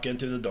just walk in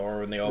through the door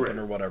when they open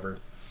Right. or whatever.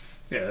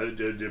 Yeah, a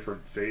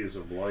different phase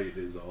of light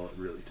is all it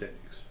really takes.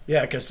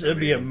 Yeah, because it'd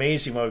be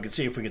amazing what we could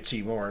see if we could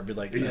see more. It'd be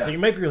like, I think it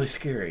might be really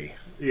scary.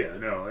 Yeah,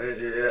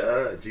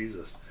 no,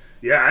 Jesus.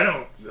 Yeah, I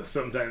don't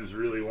sometimes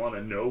really want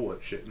to know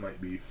what shit might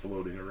be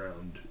floating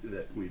around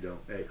that we don't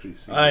actually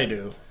see. I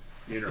do.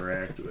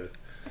 Interact with.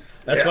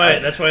 That's Yeah,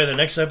 That's why in the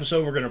next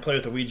episode we're going to play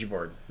with the Ouija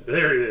board.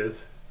 There it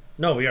is.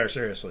 No, we are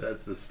seriously.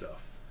 That's the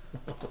stuff.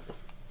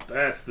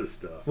 That's the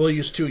stuff. We'll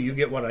use two. You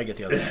get one. I get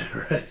the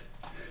other.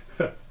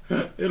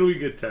 Right. It'll be a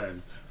good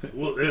time.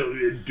 Well, it'll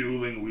be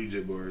dueling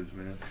Ouija boards,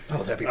 man.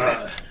 Oh, that'd be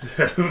bad.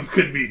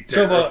 Could be terrifying.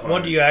 So, but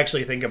what do you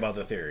actually think about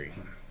the theory?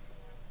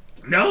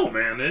 No,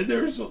 man.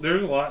 There's a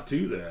lot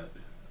to that.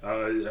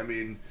 I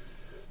mean,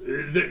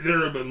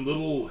 there have been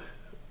little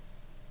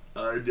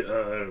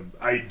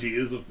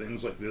ideas of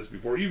things like this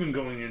before. Even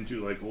going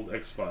into like old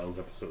X-Files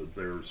episodes,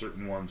 there were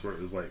certain ones where it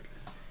was like,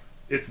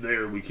 it's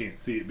there, we can't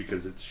see it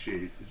because it's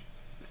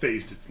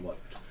phased its light.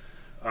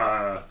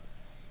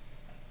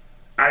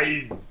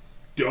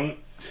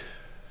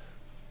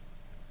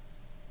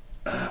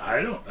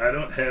 I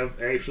don't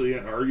have actually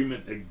an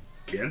argument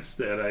against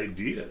that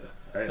idea.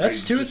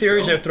 That's I two just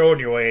theories don't. I've thrown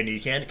your way, and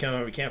you can't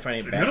find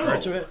any bad No.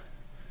 parts of it.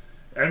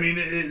 I mean,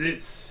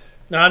 it's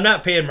No, I'm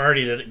not paying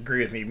Marty to agree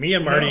with me. Me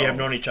and Marty No. have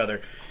known each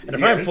other, and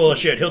if Yeah, I'm it's full a of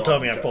shit, he'll tell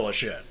me long I'm time. full of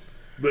shit.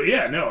 But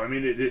yeah, no, I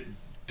mean, it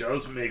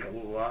does make a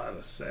lot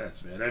of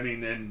sense, man. I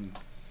mean, and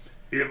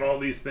if all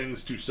these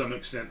things to some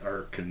extent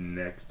are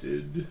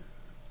connected,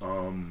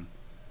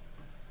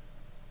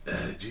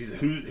 Jesus,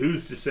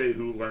 who's to say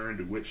who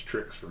learned which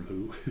tricks from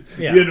who?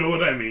 Yeah. You know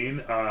what I mean?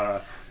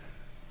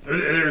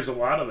 There's a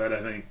lot of that,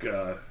 I think,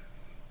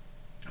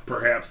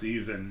 perhaps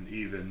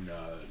even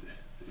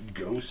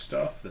ghost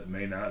stuff that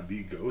may not be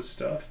ghost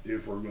stuff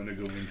if we're going to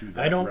go into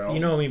that realm.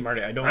 You know me,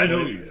 Marty. I know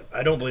believe, you do.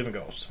 I don't believe in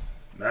ghosts.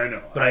 I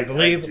know. But I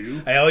believe,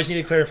 do. I always need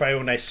to clarify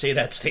when I say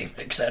that statement,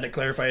 because I had to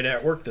clarify it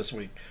at work this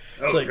week.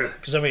 Oh, Like, really?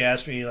 because somebody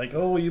asked me, like,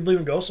 oh, you believe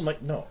in ghosts? I'm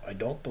like, no, I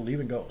don't believe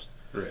in ghosts.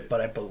 Right.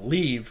 But I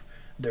believe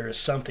there is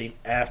something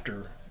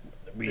after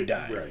we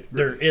die. Right.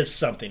 There is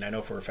something, I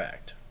know for a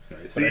fact.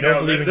 Right. But I don't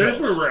believe in there's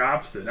ghosts. where we're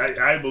opposite.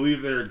 I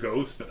believe there are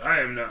ghosts, but I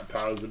am not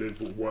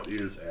positive what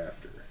is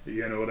after.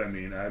 You know what I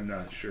mean? I'm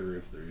not sure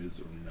if there is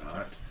or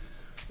not.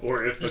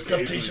 Or if This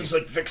stuff occasionally- tastes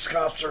like Vicks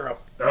cough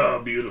syrup. Oh,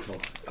 beautiful.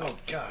 Oh,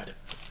 God.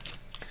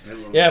 I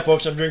love Yeah, it.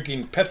 folks, I'm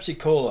drinking Pepsi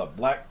Cola,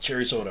 black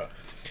cherry soda.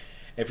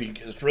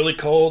 It's really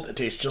cold, it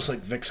tastes just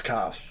like Vicks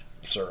cough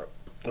syrup.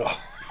 Oh.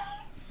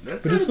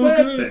 That's but not it's a so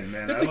bad good. thing,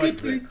 man. It's I a like good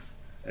thing. Vicks.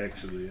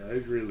 Actually, I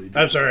really do.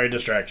 I'm sorry I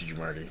distracted you,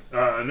 Marty. No,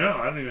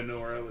 I don't even know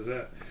where I was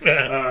at.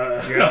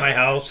 You're at my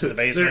house in the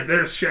basement.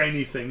 There's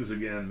shiny things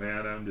again,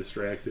 man. I'm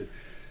distracted.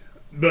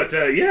 But,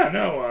 yeah,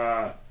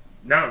 no,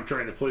 now I'm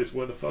trying to place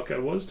what the fuck I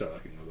was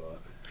talking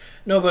about.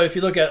 No, but if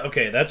you look at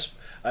that's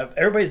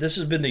everybody. This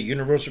has been the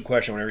universal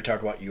question whenever we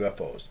talk about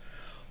UFOs.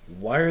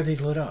 Why are they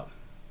lit up?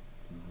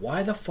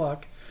 Why the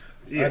fuck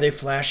Yeah. are they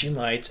flashing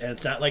lights? And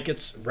it's not like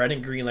it's red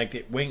and green like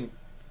the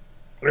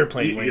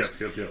airplane wings.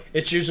 Yep.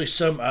 It's usually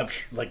some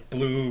like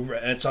blue,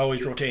 and it's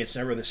always rotating. It's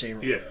never the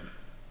same. Yeah.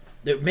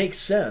 It makes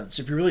sense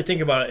if you really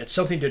think about it. It's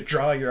something to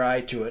draw your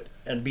eye to it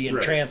and be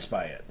entranced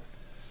by it.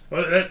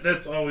 Well,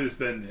 that's always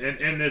been,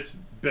 and it's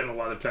been a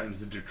lot of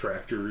times the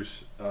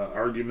detractors'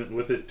 argument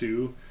with it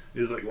too.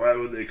 Is like, why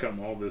would they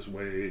come all this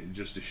way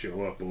just to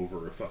show up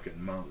over a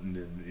fucking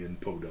mountain in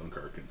Podunk,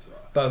 Arkansas?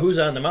 But who's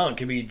on the mountain?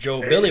 Could be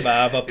Joe Billy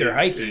Bob up there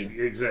hiking.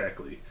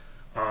 Exactly.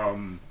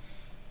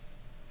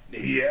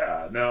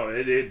 Yeah, no,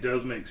 it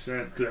does make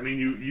sense. Because, I mean,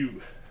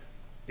 you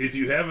if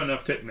you have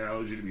enough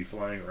technology to be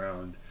flying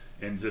around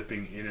and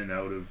zipping in and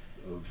out of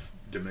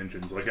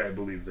dimensions, like I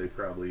believe they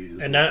probably is.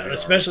 And not,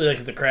 especially like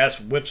if the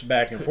craft whips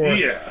back and forth.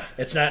 Yeah.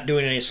 It's not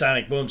doing any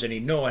sonic booms, and you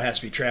know it has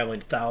to be traveling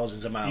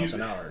thousands of miles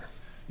an hour.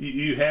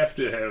 You have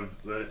to have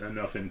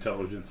enough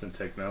intelligence and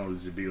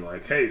technology to be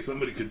like, hey,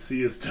 somebody could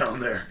see us down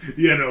there.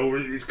 You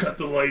know, cut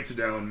the lights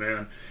down,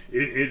 man.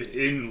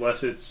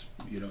 Unless it's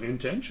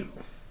intentional.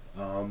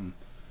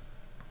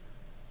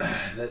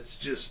 That's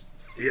just,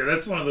 yeah,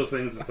 that's one of those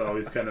things that's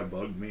always kind of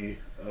bugged me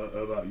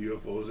about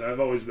UFOs. I've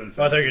always been. I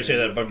thought you were going to say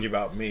that bugged you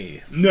about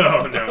me.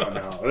 No.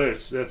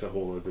 That's a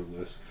whole other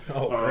list.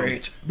 Oh,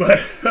 great.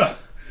 But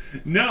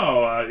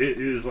no, it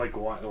is like,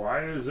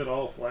 why is it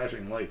all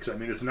flashing lights? I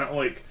mean, it's not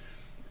like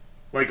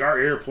our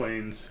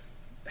airplanes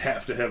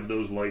have to have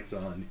those lights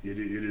on. It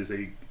is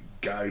a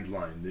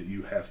guideline that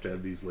you have to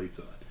have these lights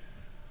on.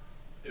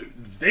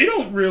 They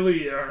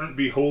aren't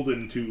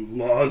beholden to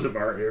laws of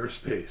our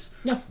airspace.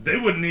 No. They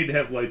wouldn't need to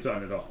have lights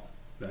on at all.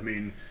 I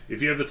mean,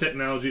 if you have the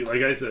technology,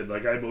 like I said,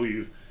 like I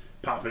believe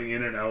popping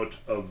in and out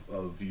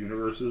of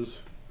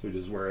universes, which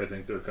is where I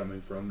think they're coming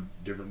from,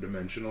 different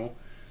dimensional,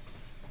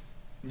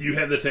 you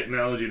have the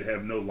technology to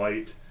have no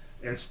light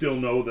and still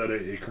know that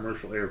a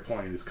commercial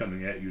airplane is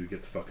coming at you to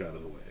get the fuck out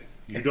of the way.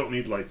 You don't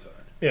need lights on.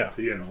 Yeah.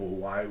 You know,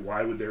 why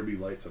would there be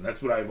lights on?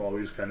 That's what I've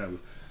always kind of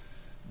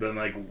been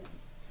like,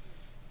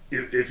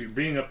 if you're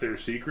being up there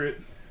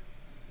secret,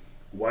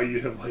 why do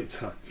you have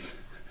lights on?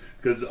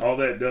 Because all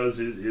that does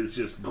is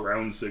just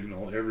ground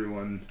signal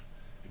everyone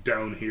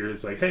down here.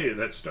 It's like, hey,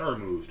 that star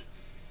moved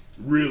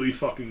really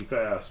fucking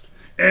fast.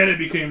 And it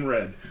became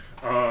red.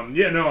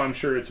 I'm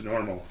sure it's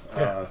normal.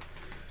 Yeah.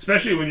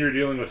 Especially when you're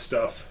dealing with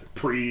stuff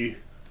pre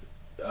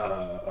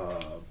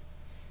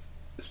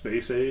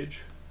space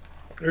age.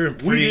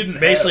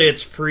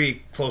 It's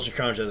pre Close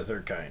Encounters of the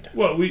Third Kind.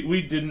 Well,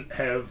 we didn't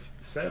have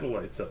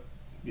satellites up,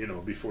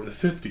 before the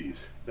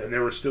 50s. And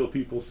there were still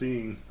people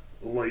seeing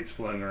lights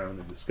flying around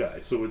in the sky.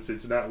 So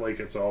it's not like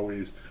it's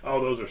always,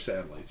 oh, those are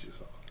satellites you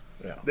saw.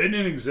 Yeah. They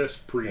didn't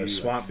exist pre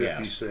swamp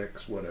 56,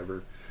 gas.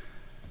 Whatever.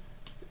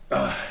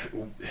 Like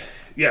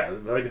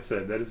I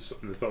said, that is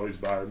something that's always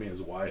bothered me,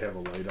 is why have a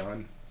light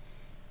on.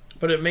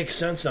 But it makes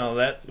sense now.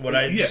 That what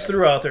I just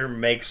threw out there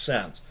makes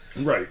sense.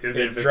 Right.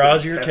 It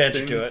draws your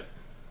attention to it.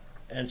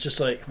 And it's just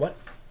like, what?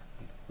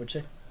 What'd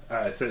you say?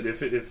 I said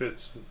if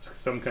it's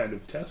some kind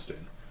of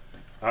testing.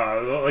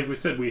 Like we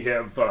said, we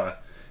have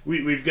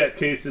we've got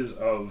cases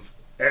of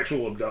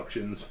actual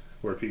abductions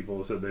where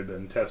people said they've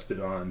been tested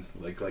on,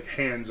 like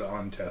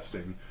hands-on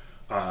testing.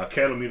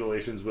 Cattle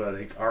mutilations, but I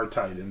think are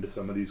tied into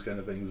some of these kind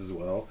of things as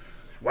well.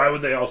 Why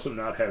would they also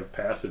not have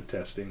passive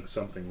testing,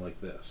 something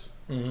like this?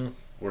 Mm-hmm.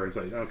 Where it's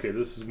like, okay,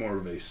 this is more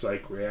of a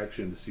psych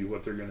reaction to see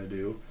what they're going to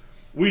do.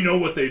 We know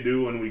what they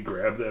do when we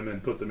grab them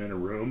and put them in a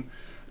room.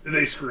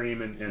 They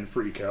scream and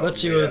freak out.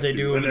 Let's see what they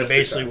do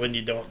basically when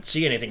you don't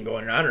see anything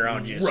going on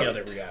around you and see how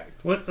they react.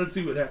 Let's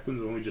see what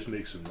happens when we just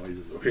make some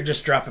noises. Okay.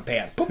 Just drop a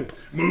pan.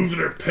 Move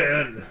their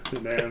pen.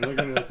 Man, they're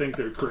going to think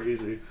they're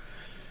crazy.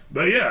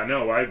 But yeah,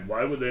 no,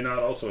 why would they not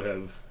also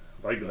have,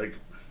 like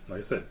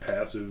I said,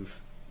 passive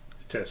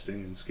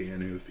testing and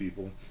scanning of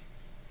people?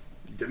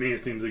 To me,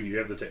 it seems like you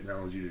have the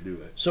technology to do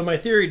it. So my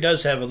theory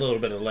does have a little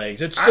bit of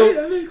legs. It's still,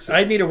 I think so.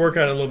 I need to work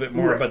on it a little bit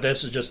more, Right. but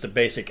this is just the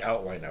basic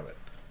outline of it.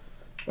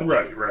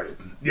 Right.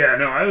 Yeah,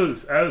 no, I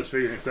was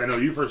figuring, because I know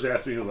you first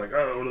asked me, I was like,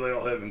 oh, what do they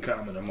all have in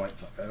common? I'm like,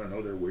 fuck, I don't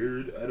know, they're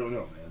weird. I don't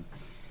know, man.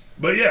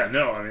 But yeah,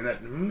 no, I mean,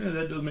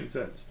 that does make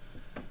sense.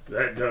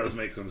 That does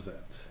make some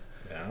sense.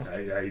 Yeah.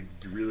 I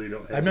really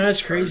don't have I'm not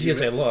as crazy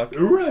as I look.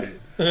 Right.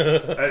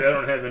 I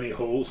don't have any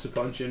holes to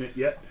punch in it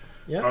yet.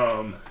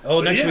 Yeah.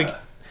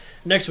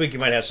 Next week you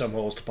might have some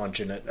holes to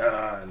punch in it.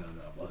 I don't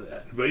know about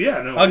that. But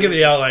yeah, no. I'll give you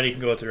the outline. You can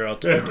go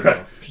throughout.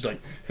 Right. She's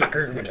like,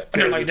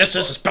 fucker, like this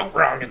is spelled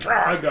wrong. It's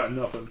I wrong. got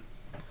nothing.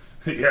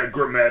 Yeah,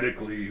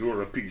 grammatically,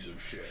 you're a piece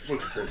of shit.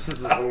 Look at this.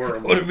 This is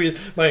horrible. Would it be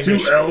my Two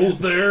English, L's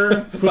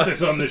there. Put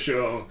this on the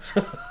show.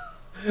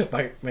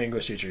 my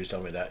English teacher used to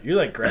tell me that. You're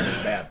like grammar's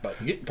bad, but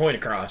you get the point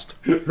across.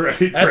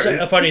 Right. That's right.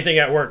 a funny thing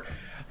at work.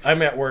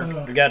 I'm at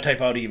work. We got to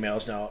type out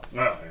emails now. Oh,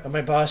 yeah. And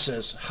my boss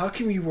says, how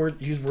can you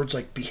use words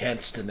like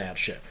behensed and that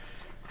shit?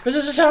 Because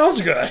it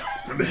sounds good.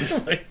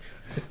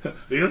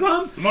 Because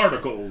I'm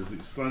smarticles, you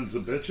sons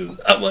of bitches.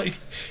 I'm like,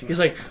 he's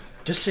like,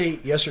 just say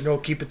yes or no,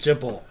 keep it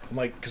simple. I'm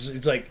like, because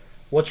he's like,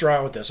 what's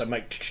wrong with this? I'm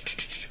like,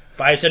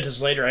 5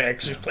 sentences later, I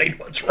actually explained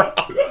what's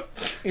wrong.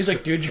 He's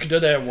like, dude, you can do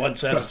that in 1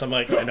 sentence. I'm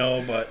like, I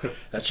know, but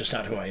that's just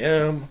not who I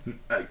am.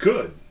 I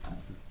could.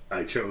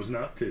 I chose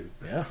not to.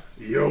 Yeah.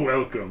 You're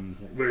welcome.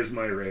 Where's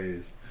my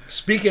raise?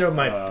 Speaking of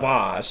my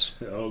boss,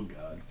 Oh,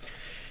 God.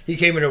 he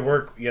came into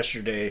work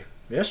yesterday.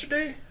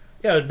 Yesterday?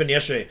 Yeah, it had been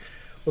yesterday.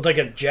 With like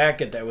a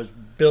jacket that was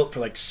built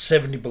for like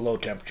 70 below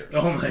temperatures.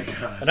 Oh, my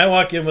God. And I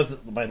walk in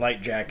with my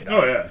light jacket on.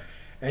 Oh, yeah.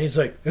 And he's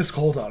like, it's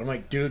cold out. I'm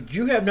like, dude,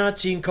 you have not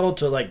seen cold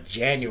till like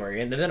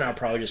January. And then I'll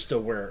probably just still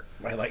wear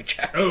my light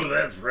jacket. Oh,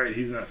 that's right.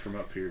 He's not from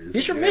up here.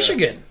 He's from Yeah.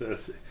 Michigan.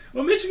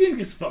 Well, Michigan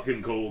gets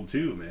fucking cold,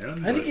 too,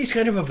 man. I think he's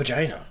kind of a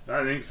vagina.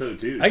 I think so,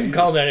 too. I can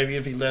call him that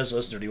if he does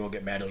listen, he won't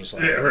get mad. He'll just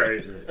laugh. Yeah,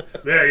 right.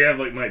 Yeah, you have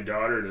like my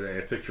daughter today.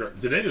 I picked her up.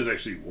 Today was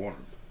actually warm.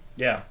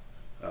 Yeah.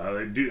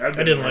 I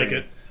didn't like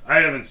it. I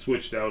haven't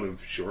switched out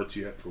of shorts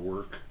yet for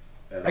work.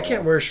 I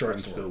can't wear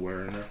shorts. I'm still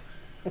wearing them.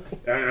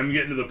 I'm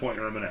getting to the point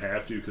where I'm going to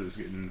have to because it's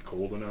getting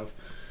cold enough.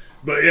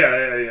 But yeah,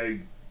 I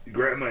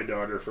grabbed my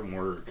daughter from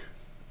work.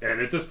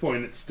 And at this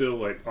point, it's still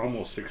like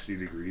almost 60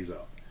 degrees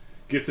out.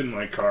 Gets in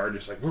my car,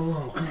 just like,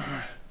 oh,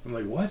 God. I'm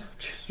like, what?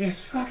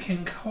 It's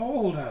fucking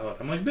cold out.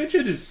 I'm like, bitch,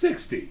 it is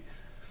 60.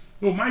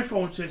 Well, my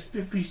phone says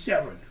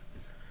 57.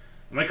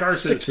 My car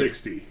says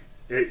 60.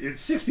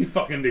 It's 60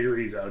 fucking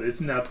degrees out.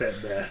 It's not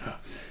that bad.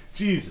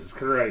 Jesus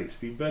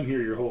Christ. You've been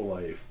here your whole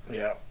life.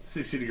 Yeah.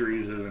 60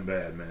 degrees isn't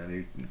bad,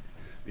 man.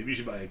 Maybe you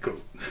should buy a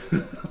coat.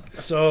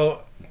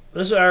 So,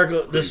 this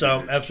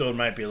episode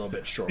might be a little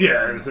bit shorter.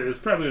 Yeah, it's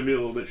probably going to be a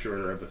little bit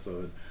shorter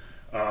episode.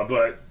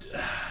 But,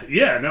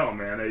 yeah, no,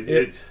 man.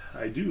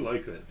 I do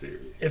like that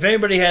theory. If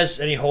anybody has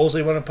any holes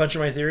they want to punch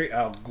in my theory,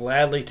 I'll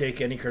gladly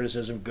take any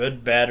criticism,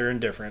 good, bad, or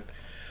indifferent.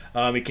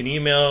 You can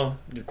email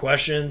your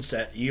questions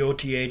at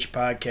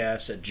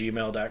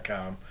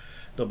eothpodcast@gmail.com.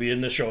 They'll be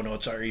in the show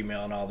notes, our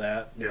email and all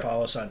that. Yeah.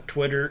 Follow us on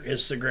Twitter,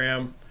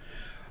 Instagram.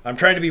 I'm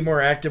trying to be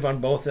more active on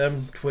both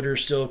them.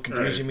 Twitter's still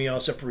confusing me,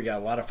 except for we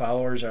got a lot of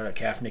followers on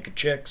Half Naked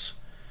Chicks.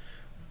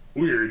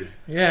 Weird.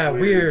 Yeah,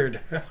 weird.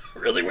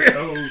 Really weird.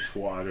 Oh,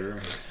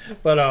 twatter.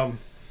 But,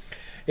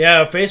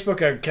 yeah,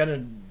 Facebook, I kind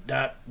of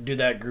not do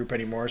that group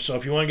anymore. So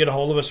if you want to get a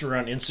hold of us, we're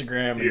on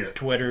Instagram and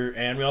Twitter,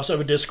 and we also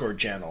have a Discord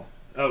channel.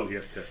 Oh, yeah.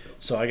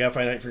 So I got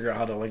to figure out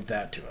how to link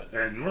that to it.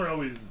 And we're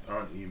always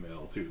on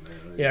email, too,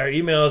 man. Yeah, our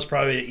email is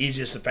probably the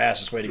easiest and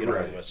fastest way to get a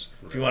hold of us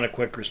if you want a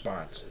quick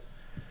response.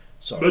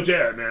 So, but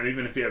yeah, man,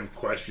 even if you have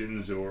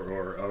questions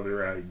or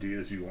other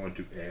ideas you want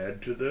to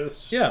add to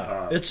this.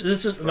 Yeah, this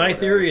is my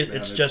theory.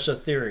 It's just a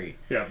theory.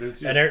 Yeah.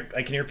 Just, and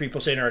I can hear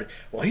people saying already,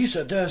 well, he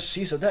said this,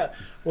 he said that.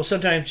 Well,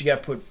 sometimes you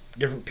got to put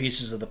different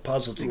pieces of the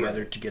puzzle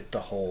together to get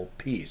the whole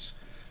piece.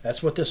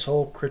 That's what this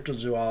whole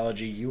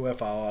cryptozoology,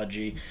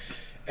 ufology,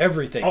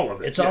 everything. All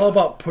of it. It's all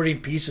about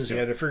putting pieces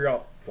together to figure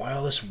out why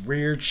all this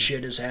weird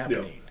shit is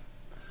happening.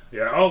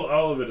 Yeah,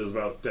 all of it is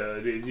about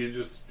you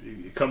just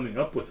coming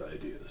up with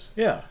ideas.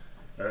 Yeah.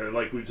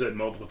 Like we've said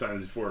multiple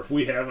times before, if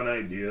we have an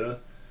idea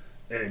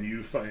and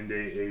you find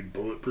a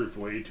bulletproof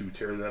way to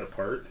tear that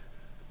apart,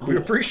 cool. We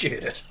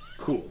appreciate it.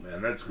 Cool,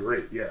 man. That's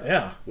great. Yeah.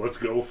 Yeah. Let's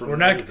go from we're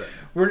not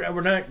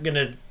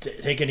gonna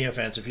take any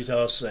offense if you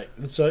tell us that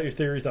your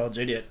theory sounds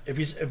idiot.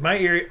 If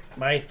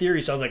my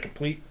theory sounds like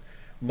complete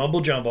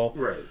mumble jumble,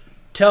 right?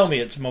 Tell me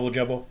it's mumble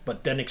jumble,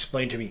 but then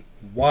explain to me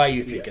why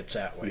you think it's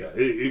that way. Yeah,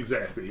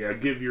 exactly. Yeah,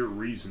 give your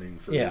reasoning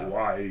for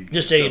why.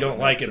 Just say you don't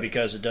like it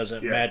because it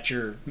doesn't match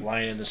your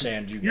line in the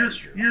sand.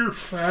 You're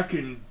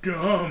fucking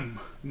dumb.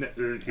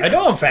 I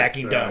know I'm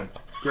fucking dumb.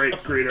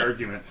 Great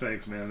argument.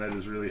 Thanks, man. That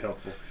is really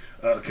helpful.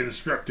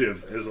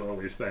 Constructive as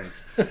always.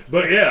 Thanks.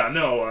 But yeah,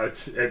 no,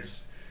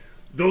 it's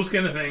those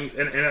kind of things,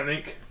 and I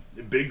think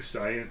big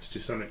science to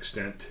some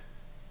extent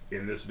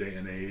in this day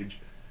and age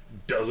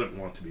doesn't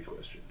want to be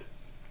questioned.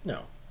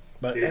 No,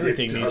 but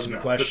everything needs to be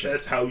questioned. But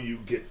that's how you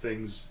get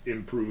things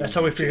improved. That's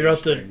how we figured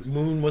out the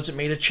moon wasn't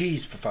made of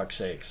cheese, for fuck's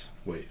sakes.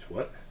 Wait,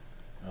 what?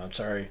 I'm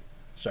sorry.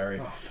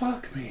 Oh,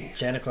 fuck me.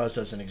 Santa Claus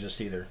doesn't exist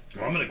either.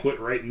 Well, I'm going to quit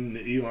writing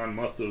Elon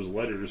Musk those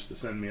letters to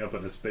send me up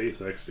on a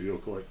SpaceX to go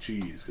collect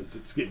cheese, because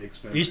it's getting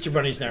expensive. Easter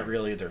Bunny's not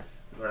real either.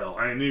 Well,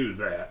 I knew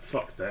that.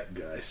 Fuck that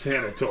guy.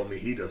 Santa told me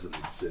he doesn't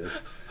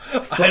exist.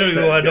 I don't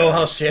even want to know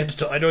how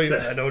Santa. I don't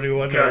even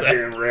want to know that.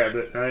 Goddamn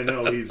rabbit. I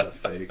know he's a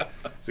fake.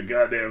 It's a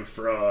goddamn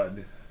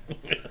fraud.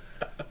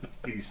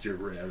 Easter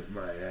rabbit,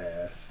 my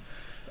ass.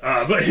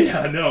 But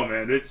yeah, no,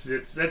 man.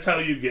 That's how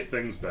you get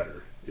things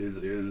better.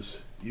 Is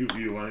you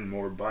learn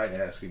more by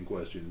asking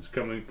questions,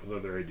 coming up with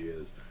other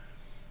ideas.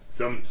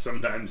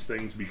 Sometimes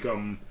things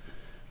become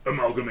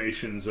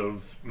amalgamations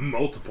of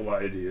multiple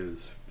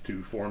ideas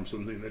to form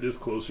something that is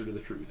closer to the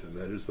truth, and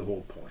that is the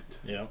whole point.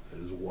 Yeah,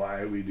 that is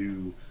why we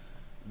do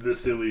the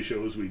silly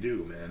shows we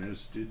do, man.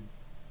 Is to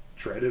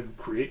try to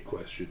create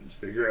questions,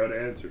 figure out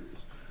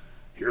answers,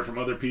 hear from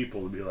other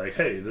people, and be like,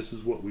 "Hey, this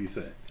is what we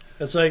think."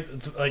 It's like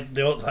I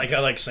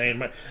like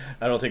saying,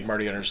 I don't think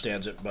Marty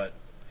understands it, but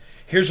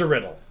here's a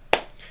riddle.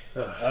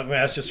 I'm gonna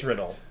ask this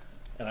riddle,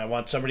 and I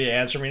want somebody to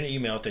answer me in an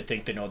email if they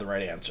think they know the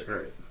right answer.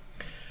 Right.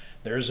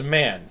 There's a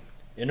man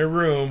in a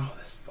room. Oh,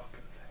 this fucking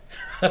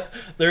thing.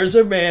 There's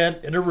a man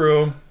in a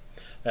room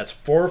that's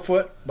 4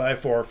 foot by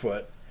 4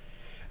 foot.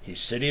 He's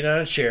sitting on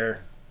a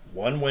chair,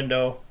 one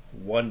window,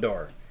 one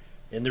door.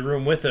 In the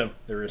room with him,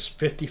 there is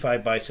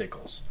 55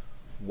 bicycles.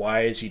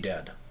 Why is he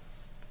dead?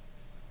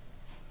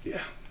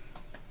 Yeah.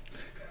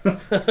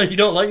 You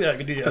don't like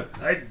that, do you?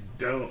 I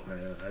don't,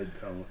 man. I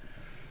don't.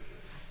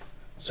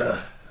 So,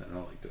 I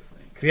don't like to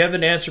think. If you have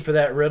an answer for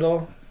that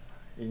riddle,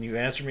 and you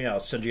answer me,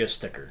 I'll send you a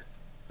sticker.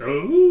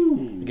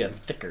 Ooh. You get a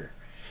sticker.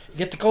 You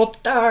get the gold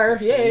star,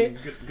 yay!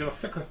 Get a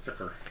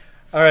thicker.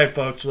 All right,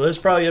 folks. Well, that's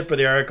probably it for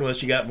the article.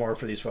 Unless you got more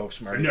for these folks,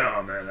 Marty.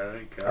 No, man. I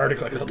think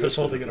article. I call this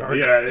whole thing an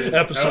article. Yeah,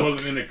 episode. I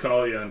wasn't going to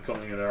call you on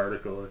calling it an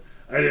article.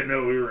 I didn't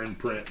know we were in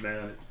print,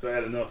 man. It's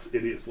bad enough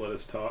idiots let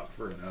us talk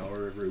for an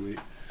hour every week.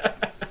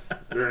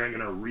 They're not going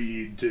to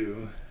read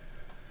too.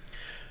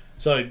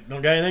 So, you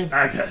don't got anything?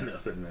 I got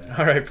nothing, man.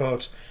 All right,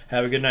 folks.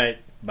 Have a good night.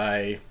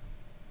 Bye.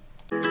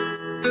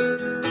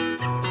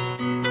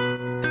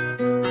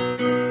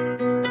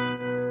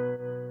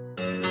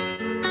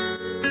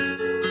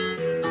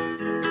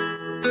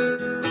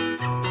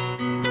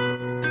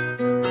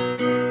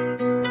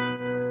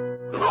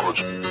 Knowledge.